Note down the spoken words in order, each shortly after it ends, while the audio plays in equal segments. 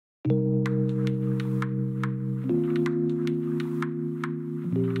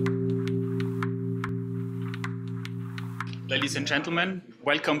Ladies and gentlemen,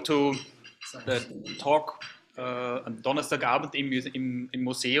 welcome to the talk am Donnerstagabend im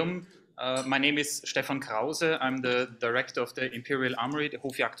Museum. My name is Stefan Krause. I'm the director of the Imperial Armory, the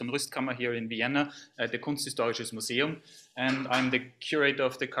Hofjagd- und Rüstkammer here in Vienna at the Kunsthistorisches Museum. And I'm the curator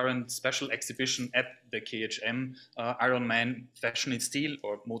of the current special exhibition at the KHM, Iron Man Fashion in Steel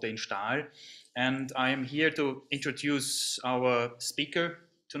or Mode in Stahl. And I am here to introduce our speaker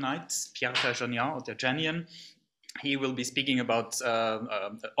tonight, Pierre Terjanian or Terjanian. He will be speaking about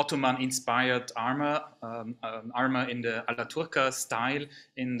Ottoman-inspired armor, armor in the alla turca style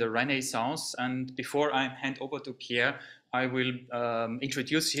in the Renaissance. And before I hand over to Pierre, I will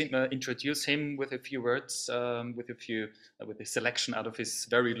introduce him with a few words, with a selection out of his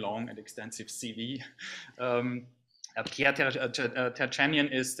very long and extensive CV. Pierre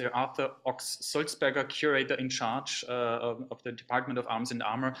Terjanian is the Arthur Ochs Sulzberger curator in charge of the Department of Arms and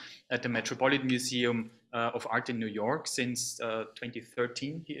Armor at the Metropolitan Museum of Art in New York. Since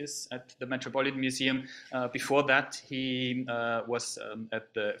 2013 he is at the Metropolitan Museum. Before that he was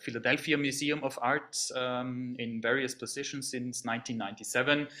at the Philadelphia Museum of Art in various positions since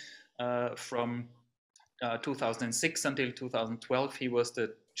 1997. From 2006 until 2012 he was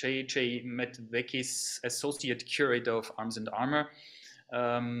the J.J. Medveckis Associate Curator of Arms and Armor.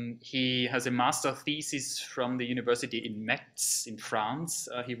 He has a master thesis from the university in Metz in France.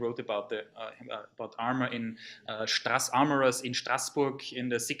 He wrote about armor in armorers in Strasbourg in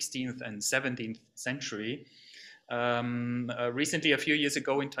the 16th and 17th century. Recently, a few years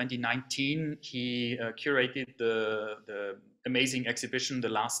ago in 2019, he curated the amazing exhibition The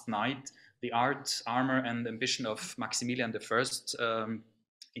Last Night, The Art, Armor and Ambition of Maximilian I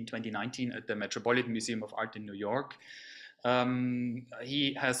in 2019 at the Metropolitan Museum of Art in New York.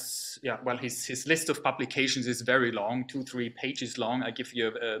 He has, his list of publications is very long, 2-3 pages long. I give you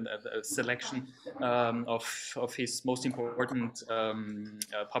a selection of his most important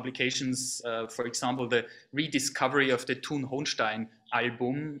publications. For example, the rediscovery of the Thun Hohenstein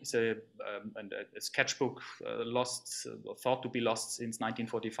album is a sketchbook thought to be lost since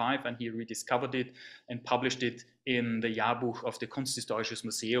 1945, and he rediscovered it and published it in the Jahrbuch of the Kunsthistorisches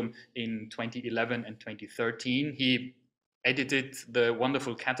Museum in 2011 and 2013. He edited the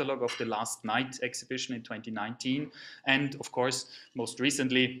wonderful catalog of the Last Night exhibition in 2019, and of course, most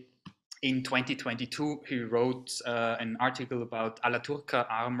recently, in 2022, he wrote an article about alla turca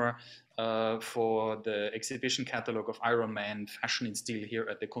armor for the exhibition catalog of Iron Man Fashion in Steel here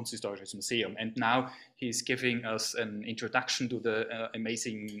at the Kunsthistorisches Museum. And now he's giving us an introduction to the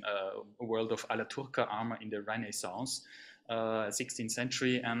amazing world of alla turca armor in the Renaissance, 16th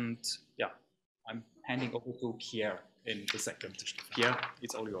century. And yeah, I'm handing over to Pierre in a second. Pierre,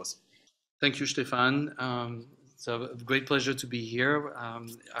 it's all yours. Thank you, Stefan. It's a great pleasure to be here.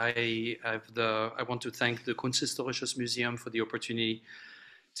 I want to thank the Kunsthistorisches Museum for the opportunity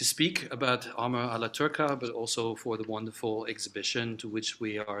to speak about armor alla turca, but also for the wonderful exhibition to which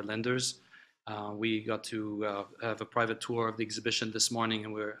we are lenders. We got to have a private tour of the exhibition this morning,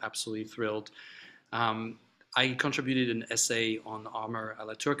 and we're absolutely thrilled. I contributed an essay on armor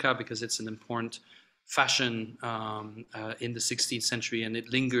alla turca because it's an important fashion in the 16th century, and it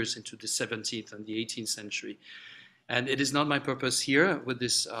lingers into the 17th and the 18th century. And it is not my purpose here with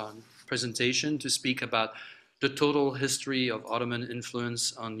this presentation to speak about the total history of Ottoman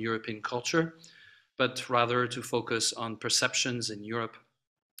influence on European culture, but rather to focus on perceptions in Europe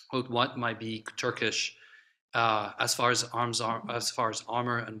of what might be Turkish as far as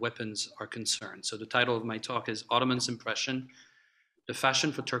armor and weapons are concerned. So the title of my talk is Ottoman's Impression: The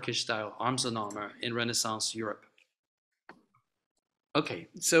Fashion for Turkish-style Arms and Armor in Renaissance Europe. Okay,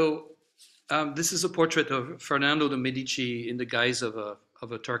 so this is a portrait of Fernando de' Medici in the guise of a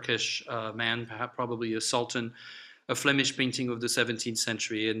Turkish man, perhaps probably a sultan, a Flemish painting of the 17th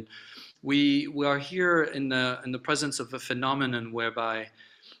century. And we are here in the presence of a phenomenon whereby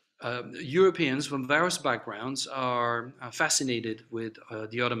Europeans from various backgrounds are fascinated with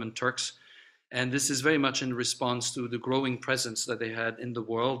the Ottoman Turks. And this is very much in response to the growing presence that they had in the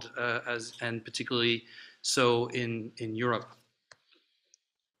world, and particularly so in Europe.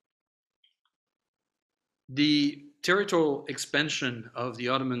 The territorial expansion of the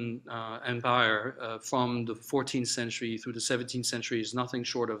Ottoman Empire from the 14th century through the 17th century is nothing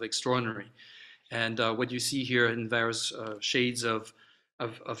short of extraordinary. And what you see here in various shades of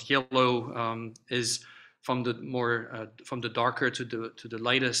yellow is from the darker to the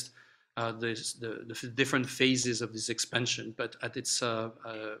lightest. The different phases of this expansion, but at its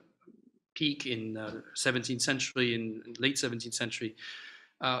peak in 17th century, in late 17th century,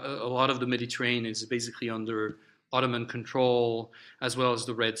 a lot of the Mediterranean is basically under Ottoman control, as well as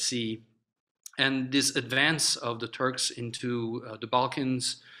the Red Sea. And this advance of the Turks into the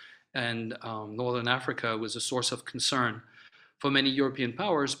Balkans and Northern Africa was a source of concern for many European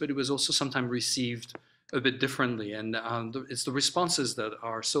powers, but it was also sometimes received a bit differently. And it's the responses that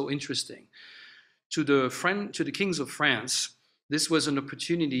are so interesting. To the kings of France, this was an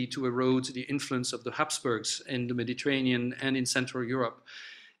opportunity to erode the influence of the Habsburgs in the Mediterranean and in Central Europe.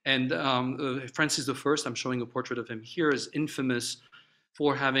 And Francis I, I'm showing a portrait of him here, is infamous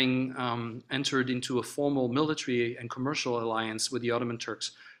for having entered into a formal military and commercial alliance with the Ottoman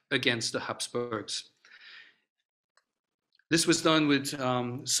Turks against the Habsburgs. This was done with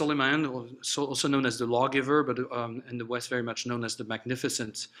Suleiman, also known as the lawgiver, but in the West very much known as the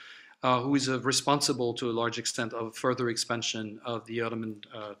Magnificent, who is responsible to a large extent of further expansion of the Ottoman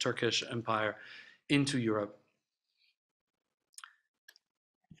Turkish Empire into Europe.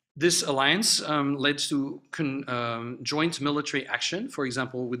 This alliance led to joint military action, for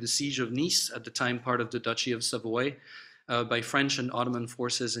example, with the siege of Nice, at the time part of the Duchy of Savoy, by French and Ottoman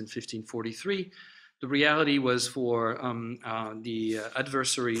forces in 1543. The reality was for the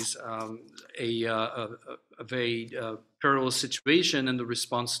adversaries a very perilous situation, and the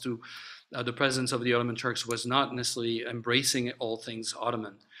response to the presence of the Ottoman Turks was not necessarily embracing all things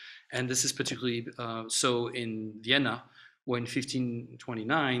Ottoman. And this is particularly so in Vienna, where in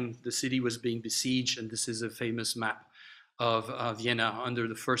 1529 the city was being besieged, and this is a famous map of Vienna under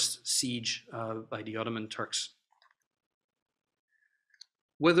the first siege by the Ottoman Turks.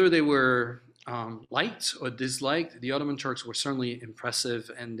 Whether they were liked or disliked, the Ottoman Turks were certainly impressive,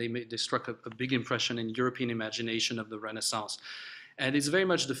 and they struck a big impression in European imagination of the Renaissance. And it's very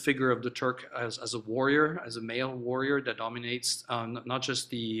much the figure of the Turk as a warrior, as a male warrior that dominates not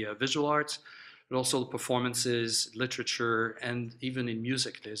just the visual arts, but also the performances, literature, and even in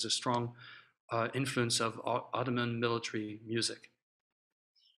music. There's a strong influence of Ottoman military music.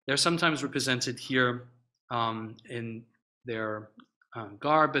 They're sometimes represented here in their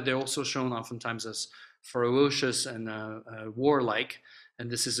garb, but they're also shown oftentimes as ferocious and warlike.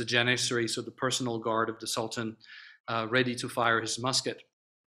 And this is a janissary, so the personal guard of the Sultan, ready to fire his musket,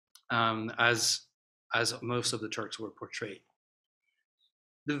 as most of the Turks were portrayed.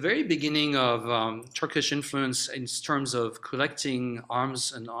 The very beginning of Turkish influence in terms of collecting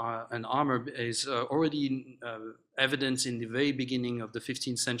arms and armor is already evident in the very beginning of the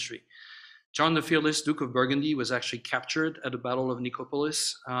 15th century. John the Fearless, Duke of Burgundy, was actually captured at the Battle of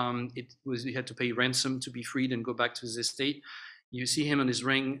Nicopolis. He had to pay ransom to be freed and go back to his estate. You see him on his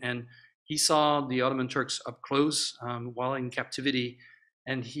ring, and he saw the Ottoman Turks up close while in captivity.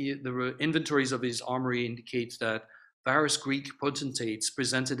 And the inventories of his armory indicate that various Greek potentates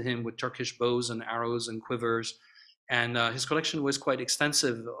presented him with Turkish bows and arrows and quivers. And his collection was quite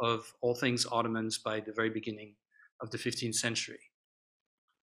extensive of all things Ottomans by the very beginning of the 15th century.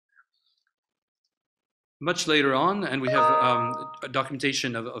 Much later on, and we have a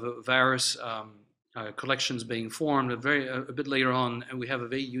documentation of various collections being formed. A bit later on, and we have a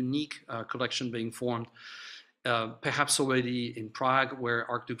very unique collection being formed, perhaps already in Prague, where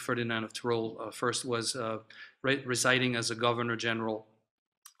Archduke Ferdinand of Tyrol first was residing as a governor general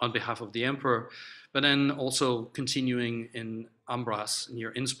on behalf of the emperor, but then also continuing in Ambras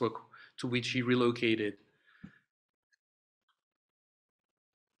near Innsbruck, to which he relocated.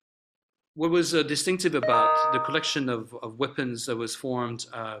 What was distinctive about the collection of weapons that was formed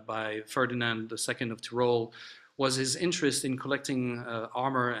by Ferdinand II of Tyrol was his interest in collecting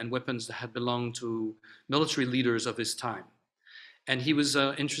armor and weapons that had belonged to military leaders of his time. And he was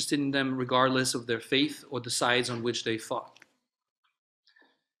interested in them regardless of their faith or the sides on which they fought.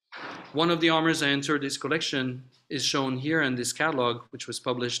 One of the armors that entered his collection is shown here in this catalog, which was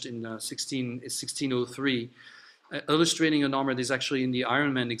published in 1603, illustrating an armor that is actually in the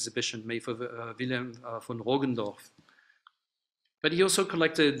Iron Man exhibition made for Wilhelm von Rogendorf. But he also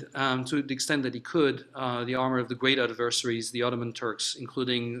collected, to the extent that he could, the armor of the great adversaries, the Ottoman Turks,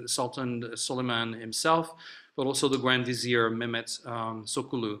 including Sultan Suleiman himself, but also the Grand Vizier Mehmet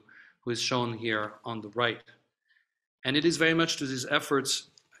Sokulu, who is shown here on the right. And it is very much to his efforts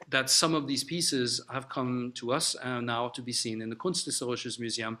that some of these pieces have come to us now to be seen in the Kunsthistorisches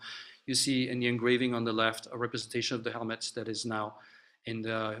Museum. You see in the engraving on the left a representation of the helmet that is now in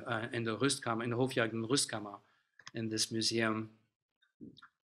the Rüstkammer, in the Hofjagden Rüstkammer in this museum.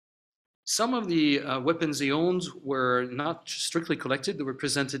 Some of the weapons he owned were not strictly collected, they were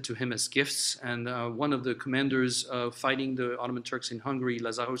presented to him as gifts. And one of the commanders fighting the Ottoman Turks in Hungary,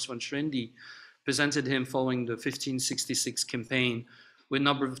 Lazarus von Schwendi, presented him following the 1566 campaign with a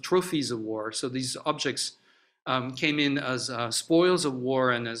number of trophies of war. So these objects came in as spoils of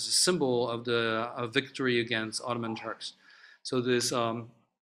war and as a symbol of the victory against Ottoman Turks. So this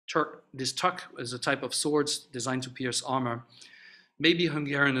this tuk is a type of swords designed to pierce armor. Maybe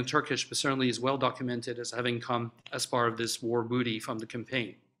Hungarian and Turkish, but certainly is well documented as having come as part of this war booty from the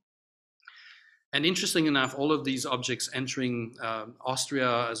campaign. And interesting enough, all of these objects entering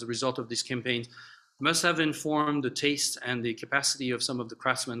Austria as a result of these campaigns must have informed the taste and the capacity of some of the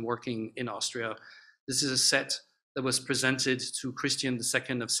craftsmen working in Austria. This is a set that was presented to Christian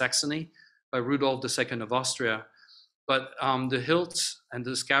II of Saxony by Rudolf II of Austria. But the hilts and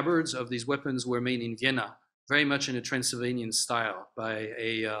the scabbards of these weapons were made in Vienna, very much in a Transylvanian style by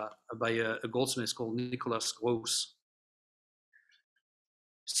a goldsmith called Nicholas Gross.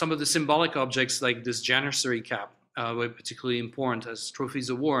 Some of the symbolic objects like this janissary cap were particularly important as trophies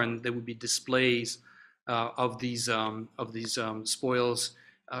of war, and there would be displays of these spoils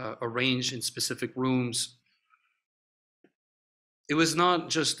arranged in specific rooms. It was not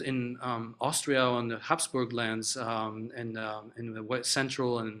just in Austria on the Habsburg lands in the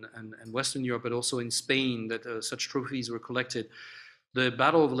Central and Western Europe, but also in Spain that such trophies were collected. The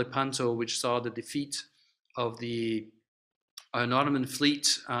Battle of Lepanto, which saw the defeat of an Ottoman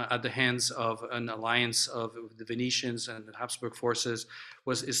fleet at the hands of an alliance of the Venetians and the Habsburg forces,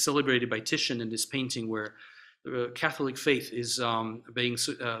 is celebrated by Titian in this painting, where the Catholic faith is being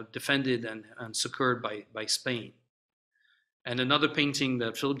defended and succored by Spain. And another painting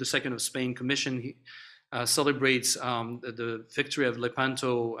that Philip II of Spain commissioned celebrates the victory of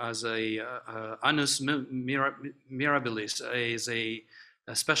Lepanto as a annus mirabilis, as a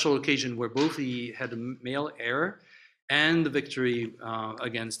special occasion where both he had a male heir and the victory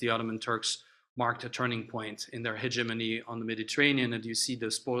against the Ottoman Turks marked a turning point in their hegemony on the Mediterranean. And you see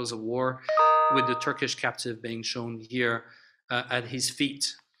the spoils of war with the Turkish captive being shown here at his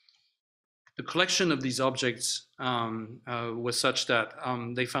feet. The collection of these objects was such that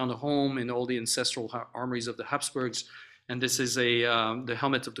they found a home in all the ancestral armories of the Habsburgs, and this is the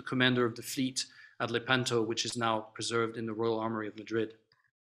helmet of the commander of the fleet at Lepanto, which is now preserved in the Royal Armory of Madrid.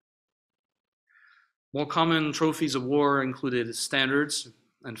 More common trophies of war included standards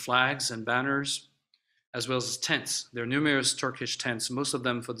and flags and banners, as well as tents. There are numerous Turkish tents, most of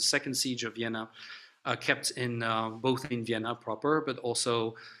them for the Second Siege of Vienna, kept in both in Vienna proper, but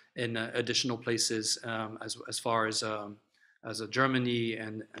also in additional places as far as Germany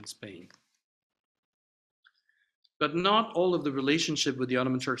and Spain. But not all of the relationship with the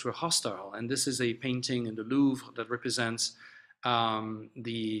Ottoman Turks were hostile, and this is a painting in the Louvre that represents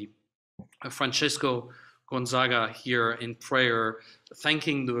the Francesco Gonzaga here in prayer,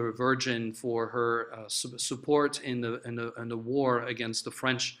 thanking the Virgin for her support in the war against the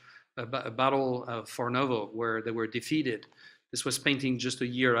French battle of Fornovo, where they were defeated. This was painting just a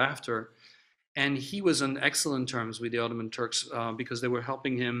year after, and he was on excellent terms with the Ottoman Turks because they were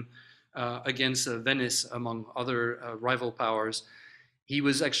helping him against Venice, among other rival powers. He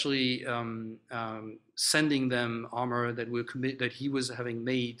was actually sending them armor that he was having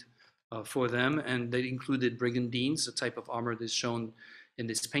made for them, and they included brigandines, a type of armor that is shown in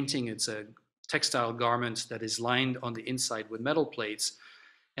this painting. It's a textile garment that is lined on the inside with metal plates,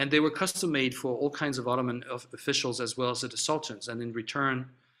 and they were custom made for all kinds of Ottoman officials as well as the sultans. And in return,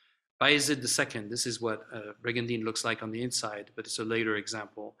 Bayezid II, this is what a brigandine looks like on the inside, but it's a later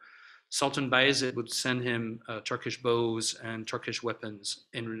example. Sultan Bayezid would send him Turkish bows and Turkish weapons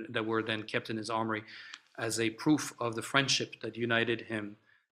that were then kept in his armory as a proof of the friendship that united him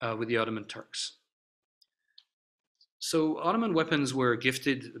with the Ottoman Turks. So Ottoman weapons were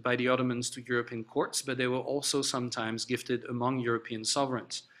gifted by the Ottomans to European courts, but they were also sometimes gifted among European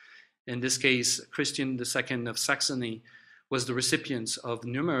sovereigns. In this case, Christian II of Saxony was the recipient of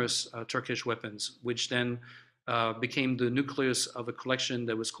numerous Turkish weapons, which then became the nucleus of a collection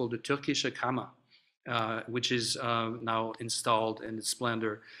that was called the türkischer Kammer, which is now installed in its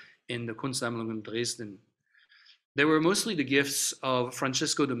splendor in the Kunstsammlung in Dresden. They were mostly the gifts of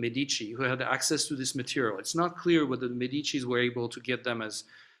Francesco de' Medici, who had access to this material. It's not clear whether the Medicis were able to get them as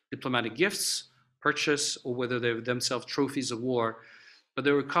diplomatic gifts, purchase, or whether they were themselves trophies of war, but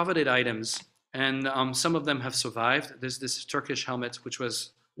they were coveted items, and some of them have survived. There's this Turkish helmet, which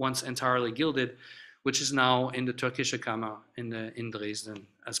was once entirely gilded, which is now in the Turkische Kammer in Dresden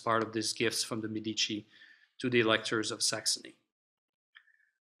as part of these gifts from the Medici to the electors of Saxony.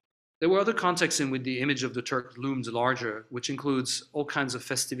 There were other contexts in which the image of the Turk loomed larger, which includes all kinds of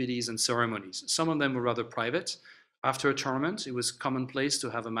festivities and ceremonies. Some of them were rather private. After a tournament, it was commonplace to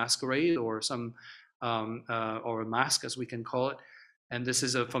have a masquerade or or a mask, as we can call it. And this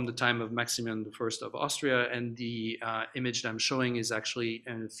is from the time of Maximilian I of Austria, and the image that I'm showing is actually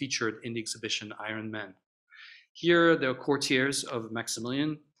featured in the exhibition Iron Men. Here, there are courtiers of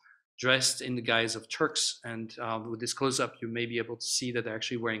Maximilian, dressed in the guise of Turks. And with this close-up, you may be able to see that they're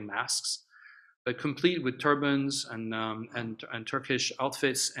actually wearing masks, but complete with turbans and Turkish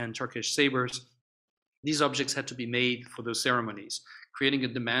outfits and Turkish sabers. These objects had to be made for those ceremonies, creating a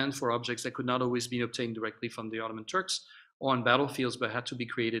demand for objects that could not always be obtained directly from the Ottoman Turks or on battlefields, but had to be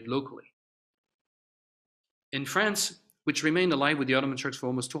created locally. In France, which remained allied with the Ottoman Turks for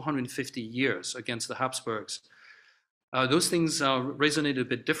almost 250 years against the Habsburgs, those things resonated a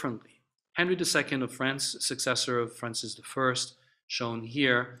bit differently. Henry II of France, successor of Francis I, shown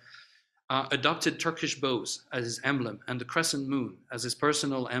here, adopted Turkish bows as his emblem and the crescent moon as his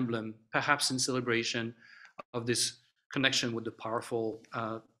personal emblem, perhaps in celebration of this connection with the powerful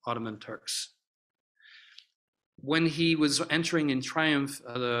Ottoman Turks. When he was entering in triumph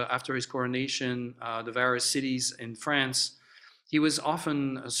after his coronation, the various cities in France, he was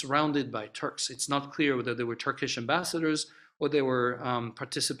often surrounded by Turks. It's not clear whether they were Turkish ambassadors or they were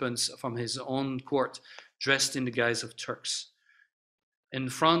participants from his own court dressed in the guise of Turks. In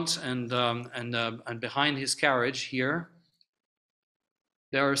front and behind his carriage here,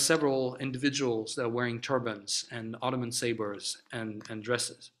 there are several individuals that are wearing turbans and Ottoman sabers and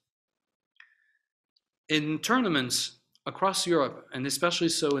dresses. In tournaments across Europe, and especially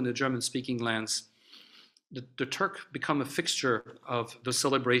so in the German-speaking lands, the Turk become a fixture of the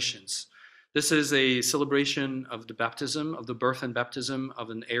celebrations. This is a celebration of the baptism, of the birth and baptism of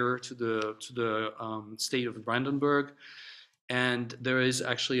an heir to the state of Brandenburg. And there is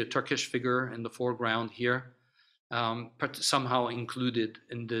actually a Turkish figure in the foreground here, somehow included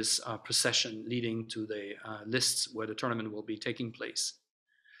in this procession leading to the lists where the tournament will be taking place.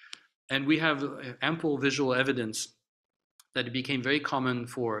 And we have ample visual evidence that it became very common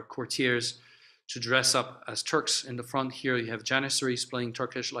for courtiers to dress up as Turks. In the front here, you have janissaries playing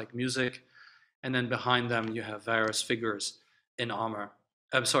Turkish-like music, and then behind them you have various figures in armor.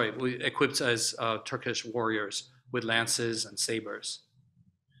 Equipped as Turkish warriors with lances and sabers.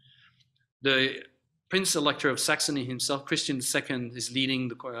 The Prince Elector of Saxony himself, Christian II, is leading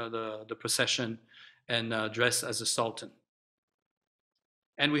the procession and dressed as a sultan.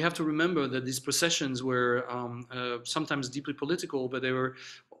 And we have to remember that these processions were sometimes deeply political, but they were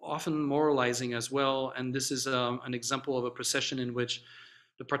often moralizing as well. And this is an example of a procession in which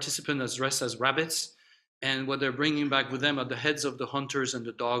the participant is dressed as rabbits, and what they're bringing back with them are the heads of the hunters and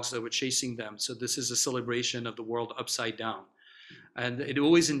the dogs that were chasing them. So this is a celebration of the world upside down. And it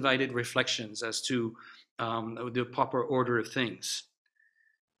always invited reflections as to the proper order of things.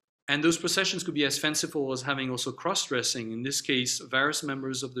 And those processions could be as fanciful as having also cross-dressing. In this case, various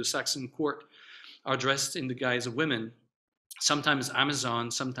members of the Saxon court are dressed in the guise of women, sometimes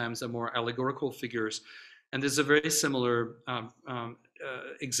Amazon, sometimes they're more allegorical figures. And there's a very similar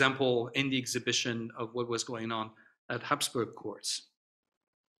example in the exhibition of what was going on at Habsburg courts.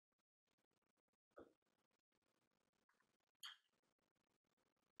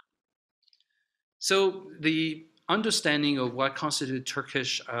 So the understanding of what constituted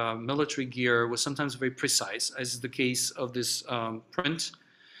Turkish military gear was sometimes very precise, as is the case of this print.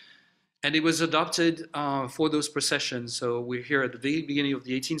 And it was adopted for those processions. So we're here at the very beginning of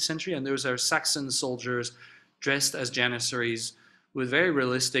the 18th century, and those are Saxon soldiers dressed as janissaries with very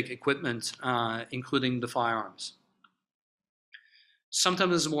realistic equipment, including the firearms. Sometimes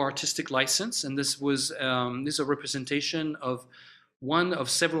there's a more artistic license, and this is a representation of one of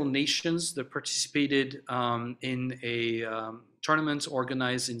several nations that participated in a tournament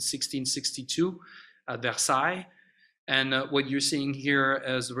organized in 1662 at Versailles. And what you're seeing here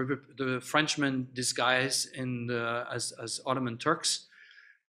is the Frenchmen disguised as Ottoman Turks.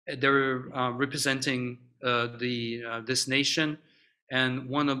 They're representing this nation, and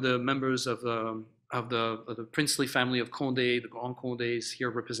one of the members of the princely family of Condé, the Grand Condé, is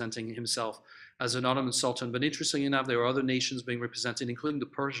here representing himself as an Ottoman Sultan. But interestingly enough, there are other nations being represented, including the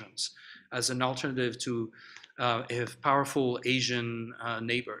Persians, as an alternative to powerful Asian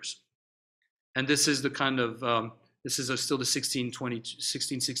neighbors. And this is the kind of, this is still the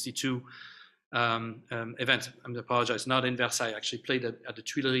 1662 event. I apologize, not in Versailles, actually played at the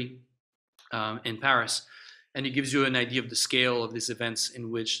Tuileries in Paris. And it gives you an idea of the scale of these events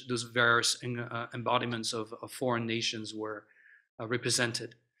in which those various embodiments of foreign nations were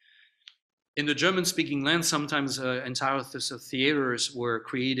represented. In the German-speaking land, sometimes entire theaters were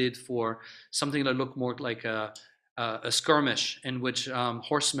created for something that looked more like a skirmish in which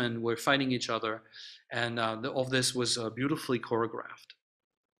horsemen were fighting each other, and all of this was beautifully choreographed.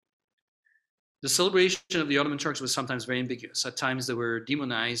 The celebration of the Ottoman Turks was sometimes very ambiguous. At times they were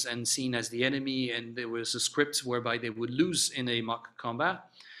demonized and seen as the enemy, and there was a script whereby they would lose in a mock combat.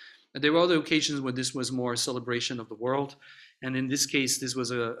 And there were other occasions where this was more a celebration of the world, And in this case, this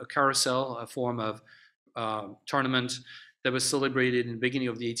was a carousel, a form of tournament that was celebrated in the beginning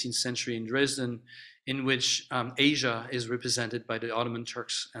of the 18th century in Dresden, in which Asia is represented by the Ottoman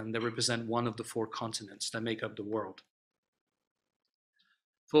Turks, and they represent one of the 4 continents that make up the world.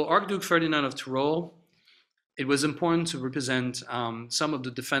 For Archduke Ferdinand of Tyrol, it was important to represent some of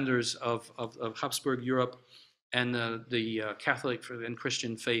the defenders of Habsburg Europe and the Catholic and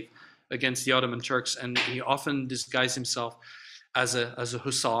Christian faith against the Ottoman Turks, and he often disguised himself as a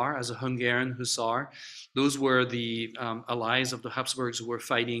hussar, as a Hungarian hussar. Those were the allies of the Habsburgs who were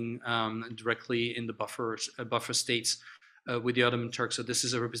fighting directly in the buffer states with the Ottoman Turks. So this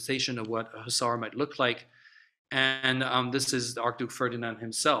is a representation of what a hussar might look like. And this is the Archduke Ferdinand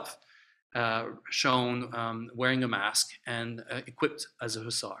himself, shown wearing a mask and equipped as a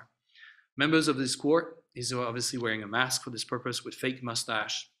hussar. Members of this court, he's obviously wearing a mask for this purpose with fake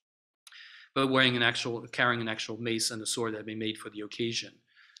mustache, but carrying an actual mace and a sword that had been made for the occasion.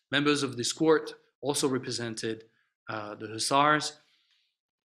 Members of this court also represented the hussars.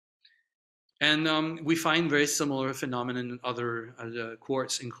 And we find very similar phenomena in other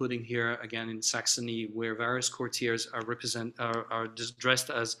courts, including here again in Saxony, where various courtiers are dressed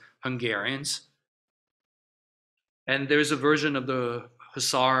as Hungarians. And there's a version of the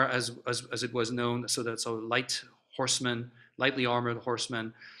hussar as it was known, so that's a light horseman, lightly armored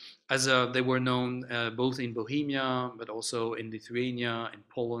horseman, as they were known both in Bohemia, but also in Lithuania, in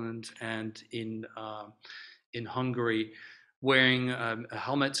Poland, and in Hungary, wearing a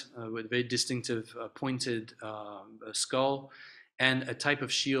helmet with a very distinctive pointed skull, and a type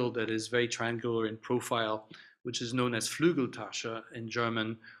of shield that is very triangular in profile, which is known as Flügeltasche in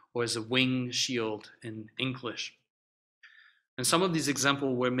German, or as a wing shield in English. And some of these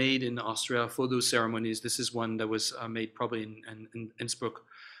examples were made in Austria for those ceremonies. This is one that was made probably in Innsbruck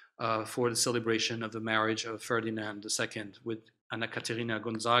for the celebration of the marriage of Ferdinand II with Anna Caterina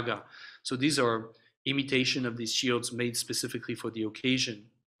Gonzaga. So these are imitation of these shields made specifically for the occasion.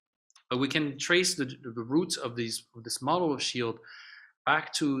 But we can trace the roots of this model of shield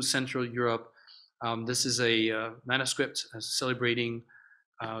back to Central Europe. This is a manuscript celebrating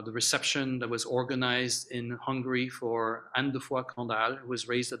the reception that was organized in Hungary for Anne de Foix-Candale, who was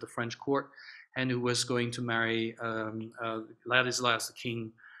raised at the French court and who was going to marry Ladislas, the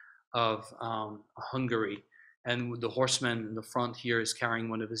king of Hungary. And the horseman in the front here is carrying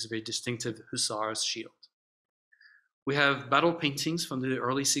one of his very distinctive hussar's shield. We have battle paintings from the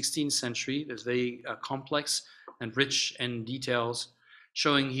early 16th century. There's very complex and rich in details,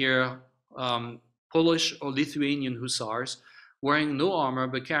 showing here Polish or Lithuanian hussars wearing no armor,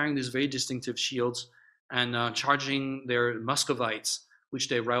 but carrying these very distinctive shields and charging their Muscovites, which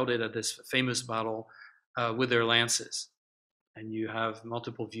they routed at this famous battle with their lances. And you have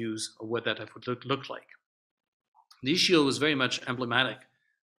multiple views of what that would look like. This shield was very much emblematic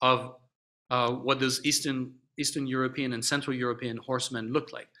of what those Eastern European and Central European horsemen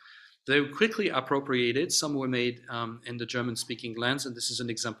looked like. They were quickly appropriated. Some were made in the German-speaking lands, and this is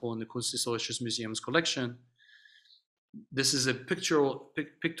an example in the Kunsthistorisches Museum's collection. This is a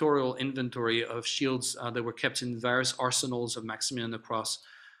pictorial inventory of shields that were kept in various arsenals of Maximilian across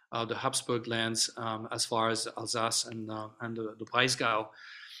the Habsburg lands as far as Alsace and the Breisgau.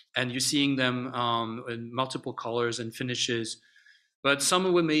 And you're seeing them in multiple colors and finishes. But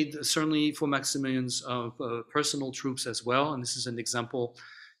some were made certainly for Maximilian's personal troops as well. And this is an example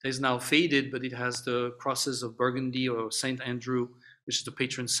that is now faded, but it has the crosses of Burgundy or Saint Andrew, which is the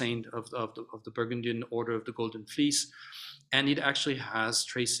patron saint of the Burgundian Order of the Golden Fleece. And it actually has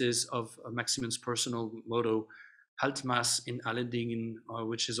traces of Maximilian's personal motto, Halt Maß in allen Dingen,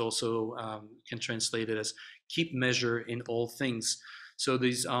 which is also can translate it as keep measure in all things. So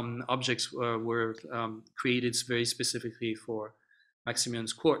these objects were created very specifically for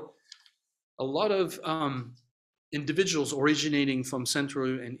Maximilian's court. A lot of individuals originating from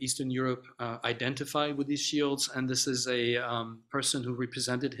Central and Eastern Europe identify with these shields, and this is a person who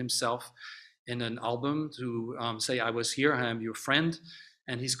represented himself in an album to say, I was here, I am your friend,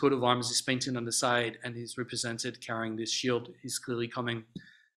 and his coat of arms is painted on the side, and he's represented carrying this shield. He's clearly coming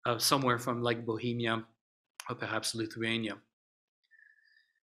somewhere from like Bohemia or perhaps Lithuania.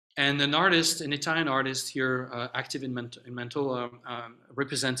 And an Italian artist here, active in Mantua,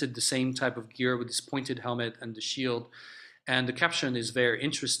 represented the same type of gear with this pointed helmet and the shield. And the caption is very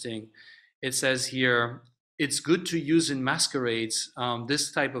interesting. It says here, it's good to use in masquerades.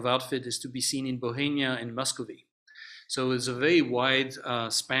 This type of outfit is to be seen in Bohemia and Muscovy. So it's a very wide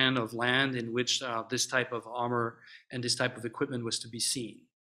span of land in which this type of armor and this type of equipment was to be seen.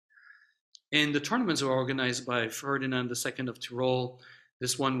 And the tournaments were organized by Ferdinand II of Tyrol.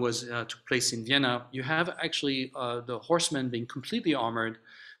 This one took place in Vienna. You have actually the horsemen being completely armored,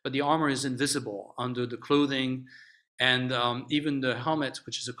 but the armor is invisible under the clothing, and even the helmet,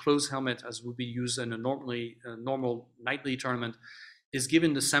 which is a closed helmet as would be used in a normal knightly tournament, is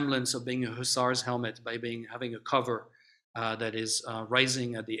given the semblance of being a hussar's helmet by having a cover that is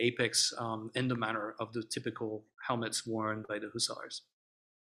rising at the apex in the manner of the typical helmets worn by the hussars.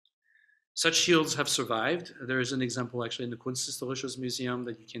 Such shields have survived. There is an example actually in the Kunsthistorisches Museum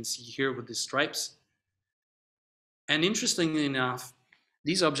that you can see here with the stripes. And interestingly enough,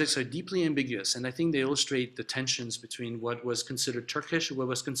 these objects are deeply ambiguous, and I think they illustrate the tensions between what was considered Turkish and what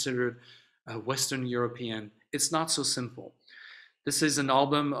was considered Western European. It's not so simple. This is an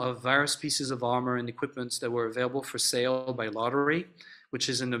album of various pieces of armor and equipment that were available for sale by lottery, which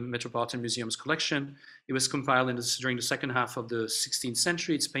is in the Metropolitan Museum's collection. It was compiled during the second half of the 16th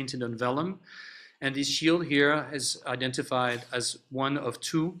century. It's painted on vellum. And this shield here is identified as one of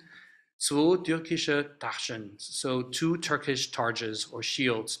two türkischer Taschen, so two Turkish targes or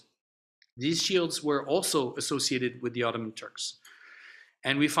shields. These shields were also associated with the Ottoman Turks.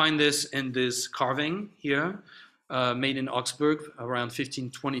 And we find this in this carving here, made in Augsburg around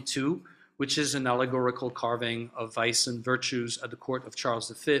 1522, which is an allegorical carving of vice and virtues at the court of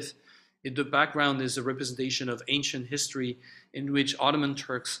Charles V. In the background is a representation of ancient history in which Ottoman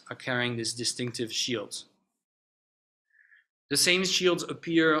Turks are carrying these distinctive shields. The same shields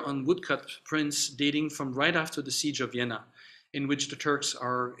appear on woodcut prints dating from right after the siege of Vienna, in which the Turks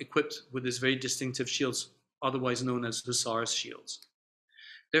are equipped with these very distinctive shields, otherwise known as hussars' shields.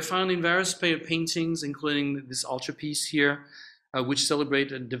 They're found in various paintings, including this altarpiece here, which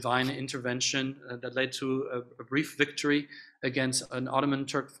celebrate a divine intervention that led to a brief victory against an Ottoman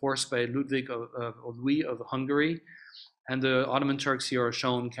Turk force by Louis of Hungary. And the Ottoman Turks here are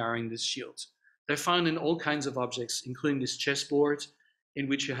shown carrying these shields. They're found in all kinds of objects, including this chessboard, in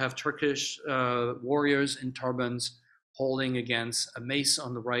which you have Turkish warriors in turbans holding against a mace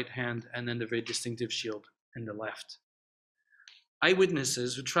on the right hand and then the very distinctive shield in the left.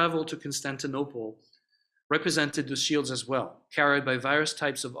 Eyewitnesses who traveled to Constantinople represented the shields as well, carried by various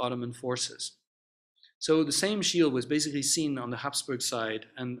types of Ottoman forces. So the same shield was basically seen on the Habsburg side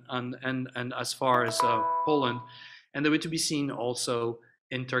and as far as Poland, and they were to be seen also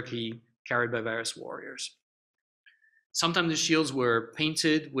in Turkey, carried by various warriors. Sometimes the shields were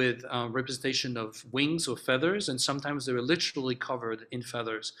painted with representation of wings or feathers, and sometimes they were literally covered in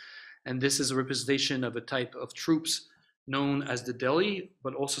feathers. And this is a representation of a type of troops known as the Deli,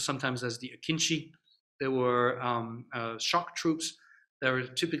 but also sometimes as the Akinci. There were shock troops that were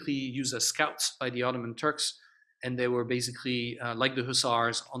typically used as scouts by the Ottoman Turks, and they were basically, like the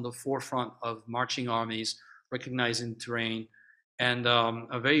hussars, on the forefront of marching armies, recognizing terrain, and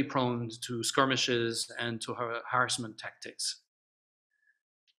are very prone to skirmishes and to harassment tactics.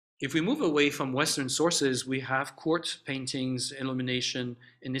 If we move away from Western sources, we have court paintings, illumination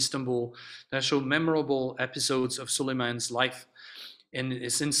in Istanbul that show memorable episodes of Suleiman's life. In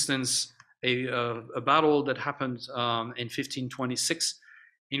this instance, a battle that happened in 1526,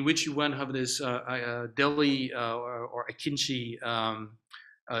 in which you went have this Deli or Akinci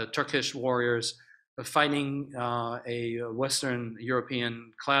Turkish warriors fighting a Western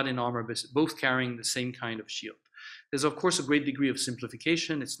European clad in armor, both carrying the same kind of shield. There's of course a great degree of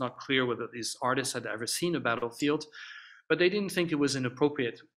simplification. It's not clear whether these artists had ever seen a battlefield, but they didn't think it was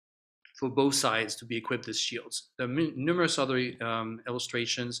inappropriate for both sides to be equipped as shields. There are numerous other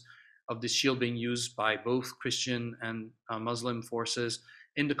illustrations of this shield being used by both Christian and Muslim forces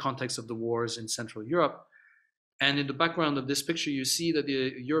in the context of the wars in Central Europe. And in the background of this picture, you see that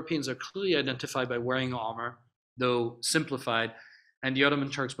the Europeans are clearly identified by wearing armor, though simplified, and the Ottoman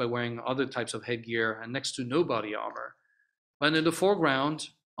Turks by wearing other types of headgear and next to no body armor. But in the foreground,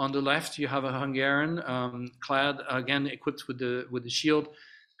 on the left, you have a Hungarian clad, again, equipped with the shield,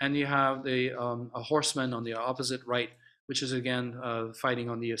 and you have a horseman on the opposite right, which is again fighting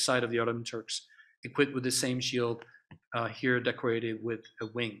on the side of the Ottoman Turks, equipped with the same shield, here decorated with a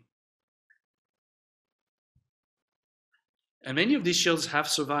wing. And many of these shields have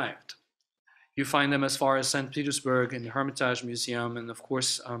survived. You find them as far as St. Petersburg in the Hermitage Museum, and of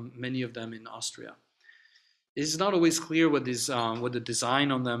course, many of them in Austria. It is not always clear what the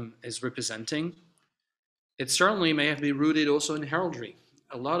design on them is representing. It certainly may have been rooted also in heraldry.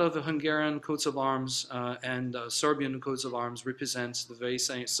 A lot of the Hungarian coats of arms and Serbian coats of arms represent the very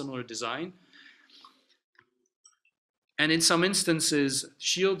same similar design. And in some instances,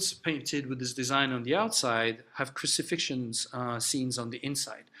 shields painted with this design on the outside have crucifixions scenes on the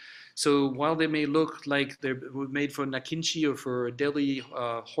inside. So while they may look like they were made for an Akinci or for a Deli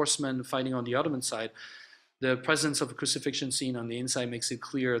horseman fighting on the Ottoman side, the presence of a crucifixion scene on the inside makes it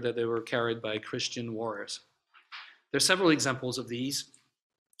clear that they were carried by Christian warriors. There are several examples of these.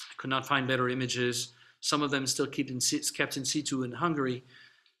 I could not find better images. Some of them still kept in situ in Hungary.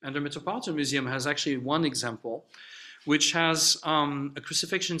 And the Metropolitan Museum has actually one example, which has a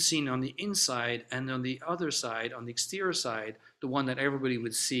crucifixion scene on the inside, and on the other side, on the exterior side, the one that everybody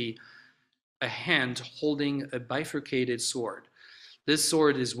would see, a hand holding a bifurcated sword. This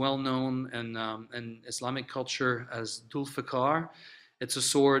sword is well known in Islamic culture as Dul Fiqar. It's the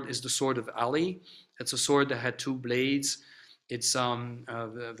sword of Ali. It's a sword that had two blades. It's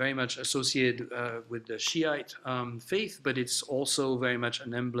very much associated with the Shiite faith, but it's also very much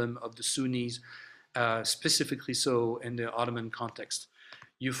an emblem of the Sunnis, specifically so in the Ottoman context.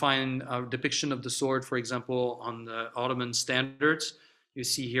 You find a depiction of the sword, for example, on the Ottoman standards. You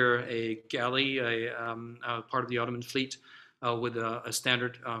see here a galley, a part of the Ottoman fleet with a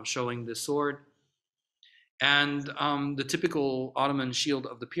standard showing the sword. And the typical Ottoman shield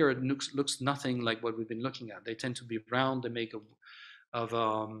of the period looks nothing like what we've been looking at. They tend to be round. They make of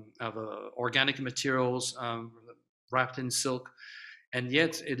organic materials wrapped in silk. And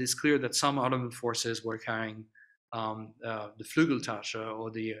yet it is clear that some Ottoman forces were carrying the Flügeltasche,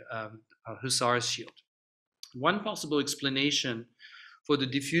 or the hussar's shield. One possible explanation for the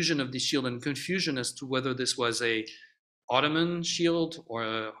diffusion of this shield and confusion as to whether this was a Ottoman shield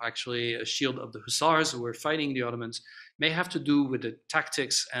or actually a shield of the hussars who were fighting the Ottomans may have to do with the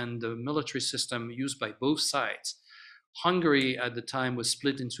tactics and the military system used by both sides. Hungary at the time was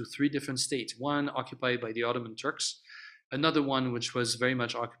split into three different states, one occupied by the Ottoman Turks, another one which was very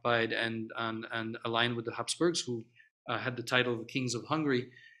much occupied and aligned with the Habsburgs, who had the title of Kings of Hungary,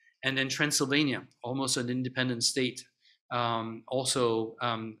 and then Transylvania, almost an independent state, also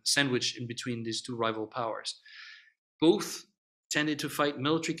sandwiched in between these two rival powers. Both tended to fight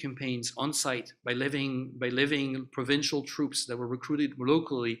military campaigns on site by levying provincial troops that were recruited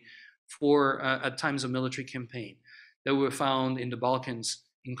locally for at times of military campaign. That were found in the Balkans,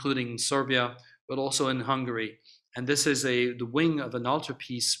 including Serbia, but also in Hungary. And this is the wing of an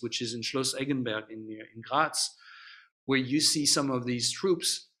altarpiece, which is in Schloss Eggenberg in Graz, where you see some of these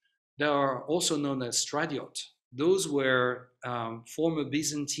troops that are also known as stradiot. Those were former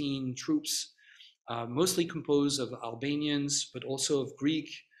Byzantine troops, mostly composed of Albanians, but also of Greek,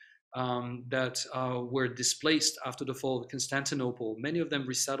 that were displaced after the fall of Constantinople. Many of them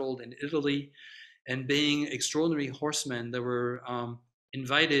resettled in Italy, and being extraordinary horsemen that were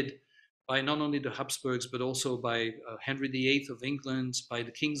invited by not only the Habsburgs, but also by Henry VIII of England, by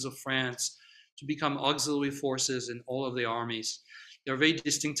the kings of France, to become auxiliary forces in all of the armies. They're very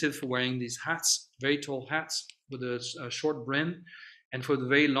distinctive for wearing these hats, very tall hats with a short brim, and for the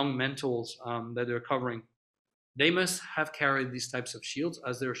very long mantles that they're covering. They must have carried these types of shields,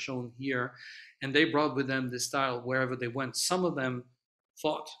 as they're shown here, and they brought with them this style wherever they went. Some of them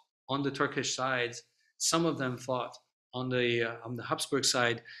fought on the Turkish side, some of them fought on the Habsburg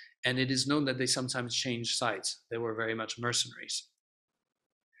side, and it is known that they sometimes changed sides. They were very much mercenaries.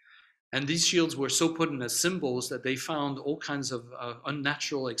 And these shields were so potent as symbols that they found all kinds of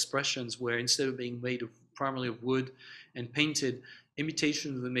unnatural expressions where, instead of being made primarily of wood and painted,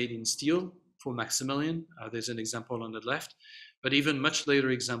 imitations were made in steel for Maximilian. There's an example on the left, but even much later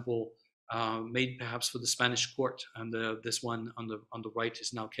example made perhaps for the Spanish court, and this one on the right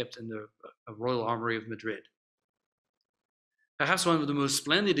is now kept in the Royal Armory of Madrid. Perhaps one of the most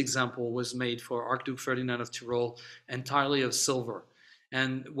splendid examples was made for Archduke Ferdinand of Tyrol, entirely of silver.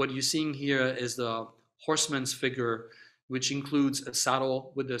 And what you're seeing here is the horseman's figure, which includes a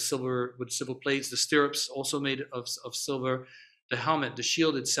saddle with silver plates, the stirrups also made of silver, the helmet, the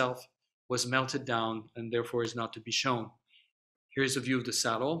shield itself was melted down and therefore is not to be shown. Here's a view of the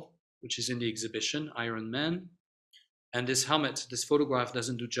saddle, which is in the exhibition, Iron Man. And this helmet, this photograph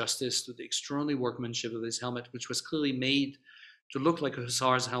doesn't do justice to the extraordinary workmanship of this helmet, which was clearly made to look like a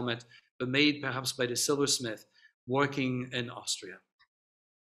hussar's helmet, but made perhaps by the silversmith working in Austria.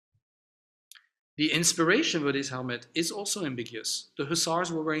 The inspiration for this helmet is also ambiguous. The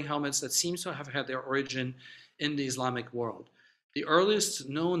hussars were wearing helmets that seem to have had their origin in the Islamic world. The earliest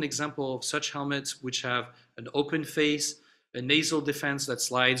known example of such helmets, which have an open face, a nasal defense that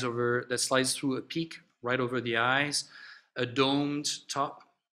slides through a peak right over the eyes, a domed top,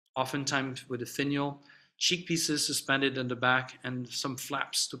 oftentimes with a finial, cheek pieces suspended in the back, and some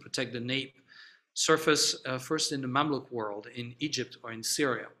flaps to protect the nape, surface first in the Mamluk world, in Egypt or in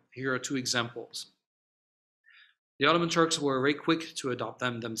Syria. Here are two examples. The Ottoman Turks were very quick to adopt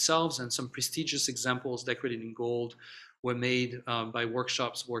them themselves, and some prestigious examples decorated in gold were made by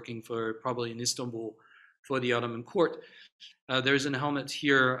workshops working for, probably in Istanbul, for the Ottoman court. There's a helmet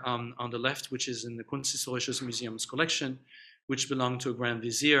here on the left, which is in the Kunsthistorisches Museum's collection, which belonged to a Grand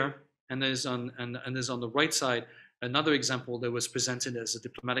Vizier. And there's on the right side another example that was presented as a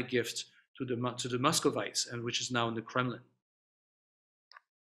diplomatic gift to the Muscovites, and which is now in the Kremlin.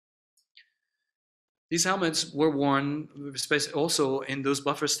 These helmets were worn also in those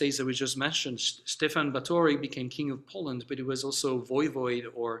buffer states that we just mentioned. Stefan Batory became king of Poland, but he was also voivode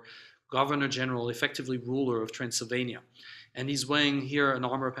or governor general, effectively ruler of Transylvania. And he's wearing here an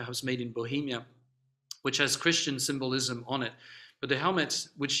armor perhaps made in Bohemia, which has Christian symbolism on it. But the helmet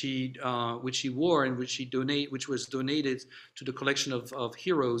which he wore and which was donated to the collection of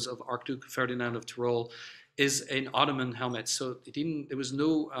heroes of Archduke Ferdinand of Tyrol is an Ottoman helmet. So there was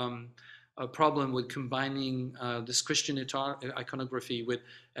no problem with combining this Christian iconography with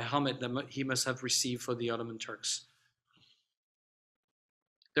a helmet that he must have received for the Ottoman Turks.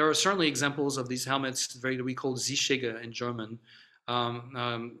 There are certainly examples of these helmets, we call Zischige in German,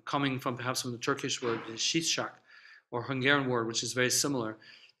 coming perhaps from the Turkish word Şişşak, or Hungarian word, which is very similar.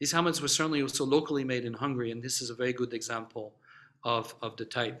 These helmets were certainly also locally made in Hungary, and this is a very good example of the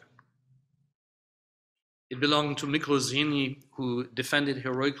type. It belonged to Miklo Zrini, who defended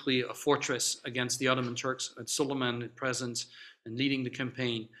heroically a fortress against the Ottoman Turks at Suleiman present and leading the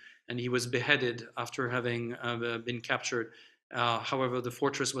campaign, and he was beheaded after having been captured. However, the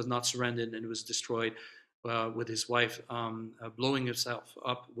fortress was not surrendered and was destroyed with his wife blowing himself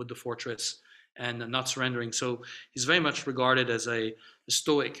up with the fortress and not surrendering. So he's very much regarded as a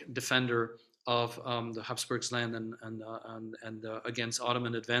stoic defender of the Habsburgs' land and against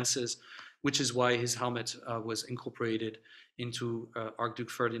Ottoman advances, which is why his helmet was incorporated into Archduke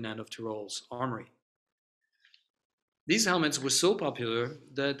Ferdinand of Tyrol's armory. These helmets were so popular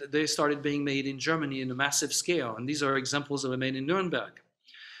that they started being made in Germany in a massive scale, and these are examples that were made in Nuremberg.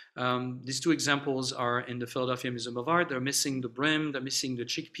 These two examples are in the Philadelphia Museum of Art. They're missing the brim, they're missing the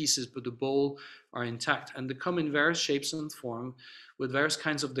cheek pieces, but the bowl are intact. And they come in various shapes and form with various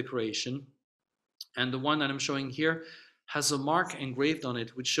kinds of decoration. And the one that I'm showing here has a mark engraved on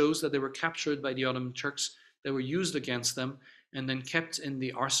it, which shows that they were captured by the Ottoman Turks, that were used against them, and then kept in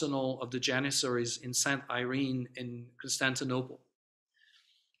the arsenal of the Janissaries in St. Irene in Constantinople.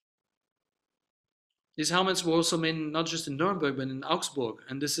 These helmets were also made not just in Nuremberg, but in Augsburg.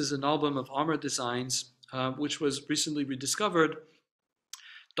 And this is an album of armor designs, which was recently rediscovered,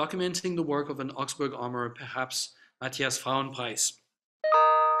 documenting the work of an Augsburg armorer, perhaps Matthias Frauenpreis.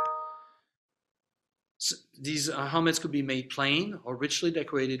 So these helmets could be made plain or richly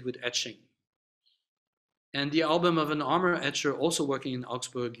decorated with etching. And the album of an armor etcher also working in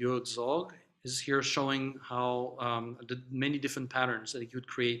Augsburg, Jörg Zorg, is here showing how the many different patterns that he could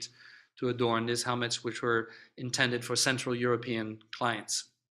create to adorn these helmets, which were intended for Central European clients.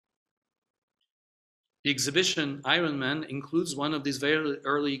 The exhibition Iron Man includes one of these very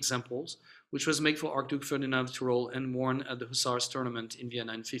early examples, which was made for Archduke Ferdinand of Tyrol and worn at the Hussars tournament in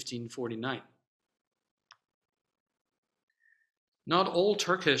Vienna in 1549. Not all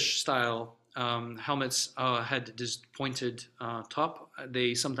Turkish-style helmets had this pointed top.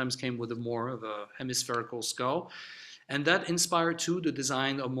 They sometimes came with more of a hemispherical skull. And that inspired, too, the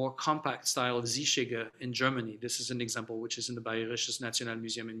design of more compact style of Zischige in Germany. This is an example which is in the Bayerisches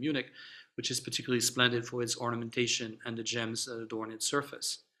Nationalmuseum in Munich, which is particularly splendid for its ornamentation and the gems that adorn its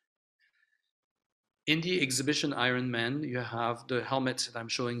surface. In the exhibition Iron Man, you have the helmet that I'm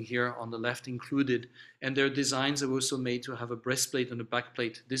showing here on the left included, and their designs are also made to have a breastplate and a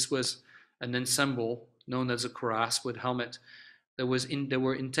backplate. This was an ensemble known as a cuirass with helmet that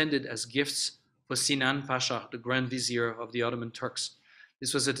were intended as gifts for Sinan Pasha, the Grand Vizier of the Ottoman Turks.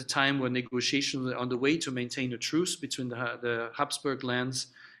 This was at a time when negotiations were on the way to maintain a truce between the Habsburg lands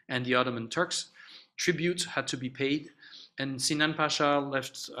and the Ottoman Turks. Tribute had to be paid, and Sinan Pasha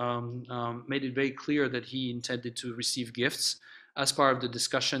made it very clear that he intended to receive gifts as part of the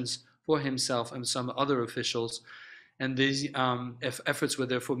discussions for himself and some other officials. And these efforts were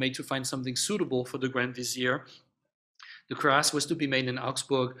therefore made to find something suitable for the Grand Vizier. The cuirass was to be made in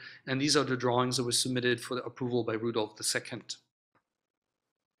Augsburg, and these are the drawings that were submitted for approval by Rudolf II.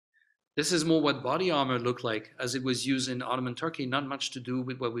 This is more what body armor looked like as it was used in Ottoman Turkey, not much to do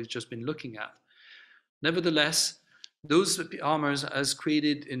with what we've just been looking at. Nevertheless, those armors as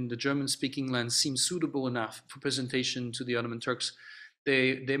created in the German-speaking lands seem suitable enough for presentation to the Ottoman Turks.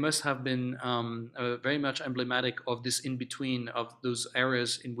 They must have been very much emblematic of this in-between of those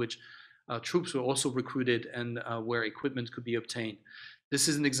areas in which troops were also recruited and where equipment could be obtained. This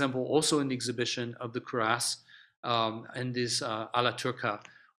is an example also in the exhibition of the cuirass and this alla turca,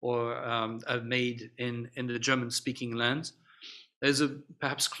 or made in the German-speaking lands. There's a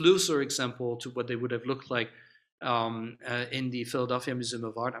perhaps closer example to what they would have looked like in the Philadelphia Museum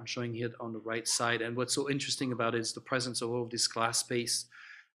of Art. I'm showing here on the right side. And what's so interesting about it is the presence of all of this glass space.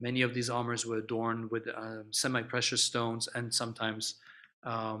 Many of these armors were adorned with semi-precious stones and sometimes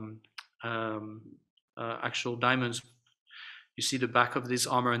actual diamonds. You see the back of this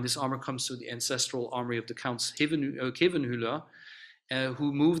armor, and this armor comes to the ancestral armory of the Counts Kevenhüller,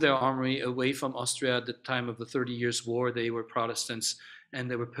 who moved their armory away from Austria at the time of the 30 Years' War. They were Protestants, and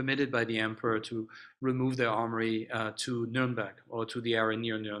they were permitted by the emperor to remove their armory to Nuremberg, or to the area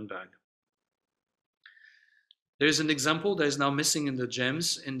near Nuremberg. There's an example that is now missing in the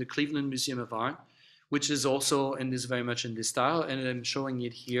gems in the Cleveland Museum of Art, which is also very much in this style, and I'm showing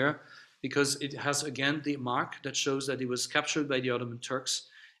it here because it has again the mark that shows that it was captured by the Ottoman Turks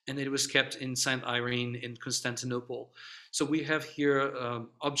and it was kept in St. Irene in Constantinople. So we have here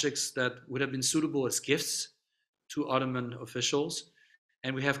objects that would have been suitable as gifts to Ottoman officials,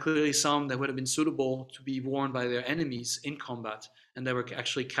 and we have clearly some that would have been suitable to be worn by their enemies in combat, and they were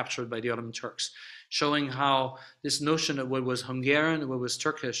actually captured by the Ottoman Turks, showing how this notion of what was Hungarian and what was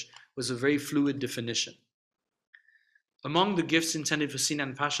Turkish was a very fluid definition. Among the gifts intended for